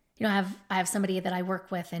 I have somebody that I work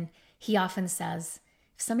with, and he often says,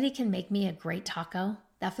 if somebody can make me a great taco,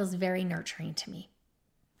 that feels very nurturing to me.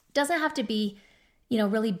 It doesn't have to be,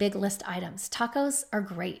 really big list items. Tacos are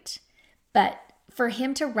great, but for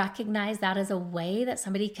him to recognize that as a way that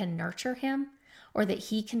somebody can nurture him or that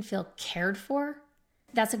he can feel cared for,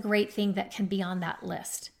 that's a great thing that can be on that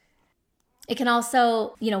list. It can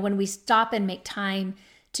also, when we stop and make time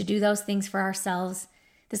to do those things for ourselves,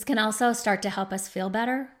 this can also start to help us feel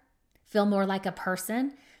better, feel more like a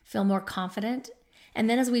person, feel more confident. And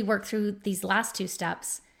then as we work through these last two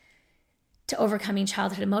steps to overcoming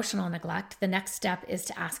childhood emotional neglect, the next step is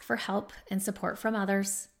to ask for help and support from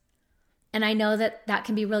others. And I know that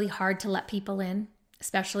can be really hard to let people in,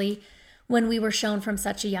 especially when we were shown from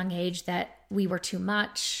such a young age that we were too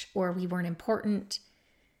much or we weren't important.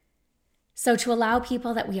 So to allow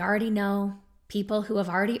people that we already know, people who have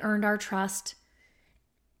already earned our trust,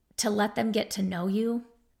 to let them get to know you,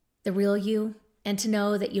 the real you, and to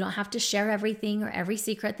know that you don't have to share everything or every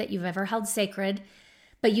secret that you've ever held sacred,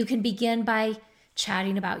 but you can begin by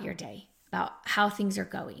chatting about your day, about how things are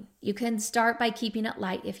going. You can start by keeping it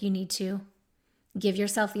light if you need to. Give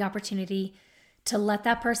yourself the opportunity to let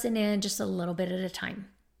that person in just a little bit at a time.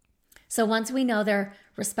 So once we know they're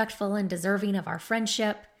respectful and deserving of our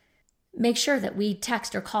friendship, make sure that we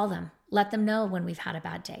text or call them. Let them know when we've had a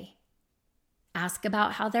bad day. Ask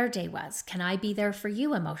about how their day was. Can I be there for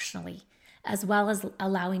you emotionally, as well as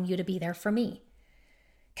allowing you to be there for me?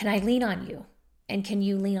 Can I lean on you? And can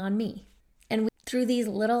you lean on me? And through these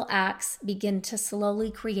little acts, begin to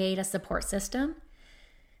slowly create a support system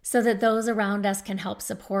so that those around us can help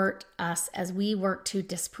support us as we work to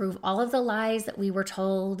disprove all of the lies that we were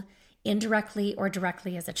told indirectly or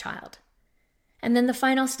directly as a child. And then the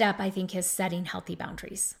final step, I think, is setting healthy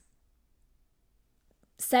boundaries.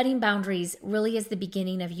 Setting boundaries really is the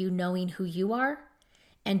beginning of you knowing who you are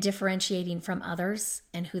and differentiating from others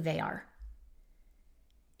and who they are.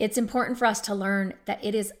 It's important for us to learn that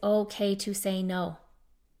it is okay to say no.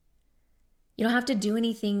 You don't have to do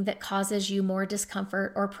anything that causes you more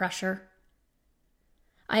discomfort or pressure.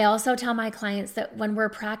 I also tell my clients that when we're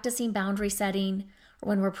practicing boundary setting or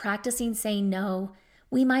when we're practicing saying no,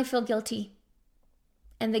 we might feel guilty.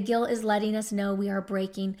 And the guilt is letting us know we are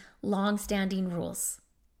breaking long-standing rules,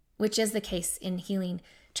 which is the case in healing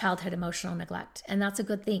childhood emotional neglect. And that's a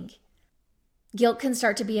good thing. Guilt can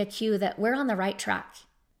start to be a cue that we're on the right track.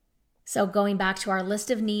 So going back to our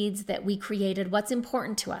list of needs that we created, what's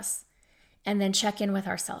important to us, and then check in with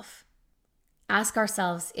ourselves. Ask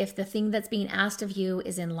ourselves if the thing that's being asked of you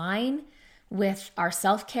is in line with our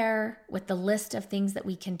self-care, with the list of things that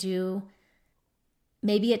we can do.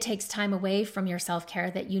 Maybe it takes time away from your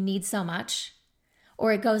self-care that you need so much,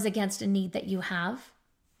 or it goes against a need that you have.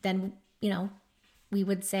 Then, we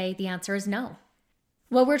would say the answer is no.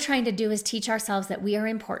 What we're trying to do is teach ourselves that we are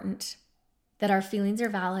important, that our feelings are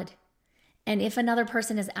valid. And if another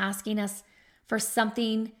person is asking us for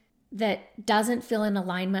something that doesn't feel in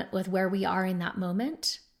alignment with where we are in that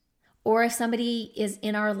moment, or if somebody is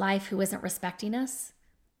in our life who isn't respecting us,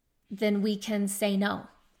 then we can say no.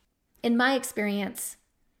 In my experience,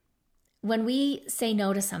 when we say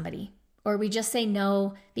no to somebody, or we just say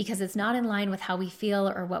no because it's not in line with how we feel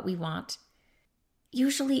or what we want,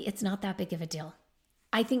 usually it's not that big of a deal.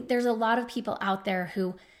 I think there's a lot of people out there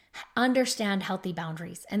who understand healthy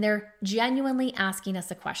boundaries, and they're genuinely asking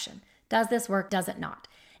us a question. Does this work? Does it not?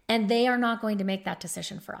 And they are not going to make that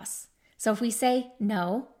decision for us. So if we say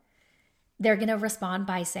no, they're going to respond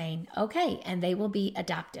by saying, okay, and they will be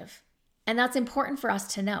adaptive. And that's important for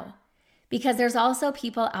us to know, because there's also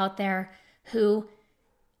people out there who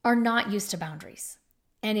are not used to boundaries.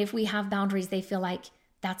 And if we have boundaries, they feel like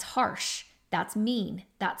that's harsh, that's mean,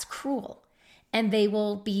 that's cruel. And they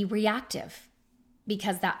will be reactive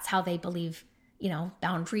because that's how they believe,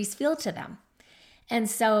 boundaries feel to them. And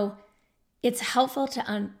so it's helpful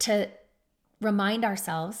to remind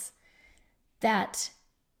ourselves that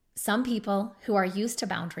some people who are used to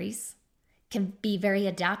boundaries can be very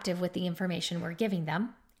adaptive with the information we're giving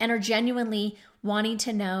them and are genuinely wanting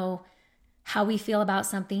to know how we feel about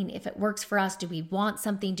something, if it works for us, do we want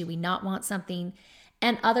something, do we not want something?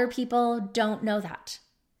 And other people don't know that.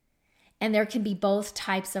 And there can be both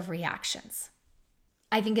types of reactions.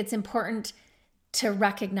 I think it's important to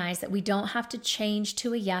recognize that we don't have to change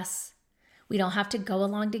to a yes. We don't have to go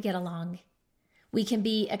along to get along. We can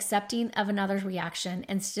be accepting of another's reaction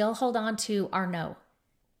and still hold on to our no.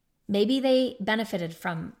 Maybe they benefited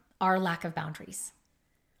from our lack of boundaries,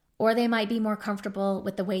 or they might be more comfortable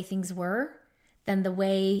with the way things were than the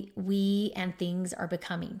way we and things are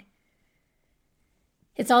becoming.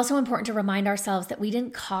 It's also important to remind ourselves that we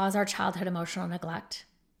didn't cause our childhood emotional neglect,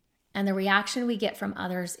 and the reaction we get from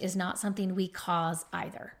others is not something we cause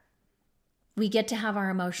either. We get to have our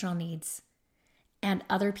emotional needs, and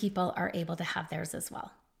other people are able to have theirs as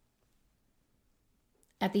well.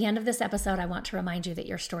 At the end of this episode, I want to remind you that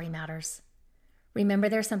your story matters. Remember,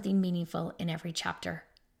 there's something meaningful in every chapter.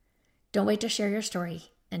 Don't wait to share your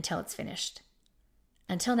story until it's finished.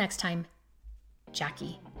 Until next time,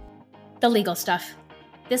 Jackie. The legal stuff.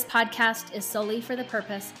 This podcast is solely for the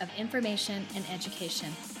purpose of information and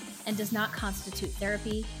education and does not constitute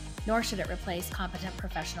therapy, nor should it replace competent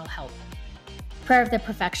professional help. Prayer of the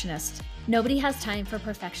Perfectionist. Nobody has time for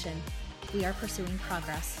perfection. We are pursuing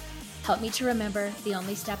progress. Help me to remember the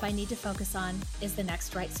only step I need to focus on is the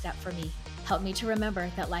next right step for me. Help me to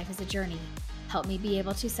remember that life is a journey. Help me be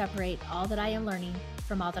able to separate all that I am learning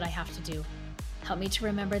from all that I have to do. Help me to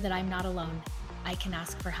remember that I'm not alone. I can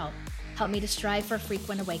ask for help. Help me to strive for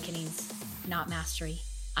frequent awakenings, not mastery.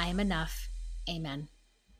 I am enough. Amen.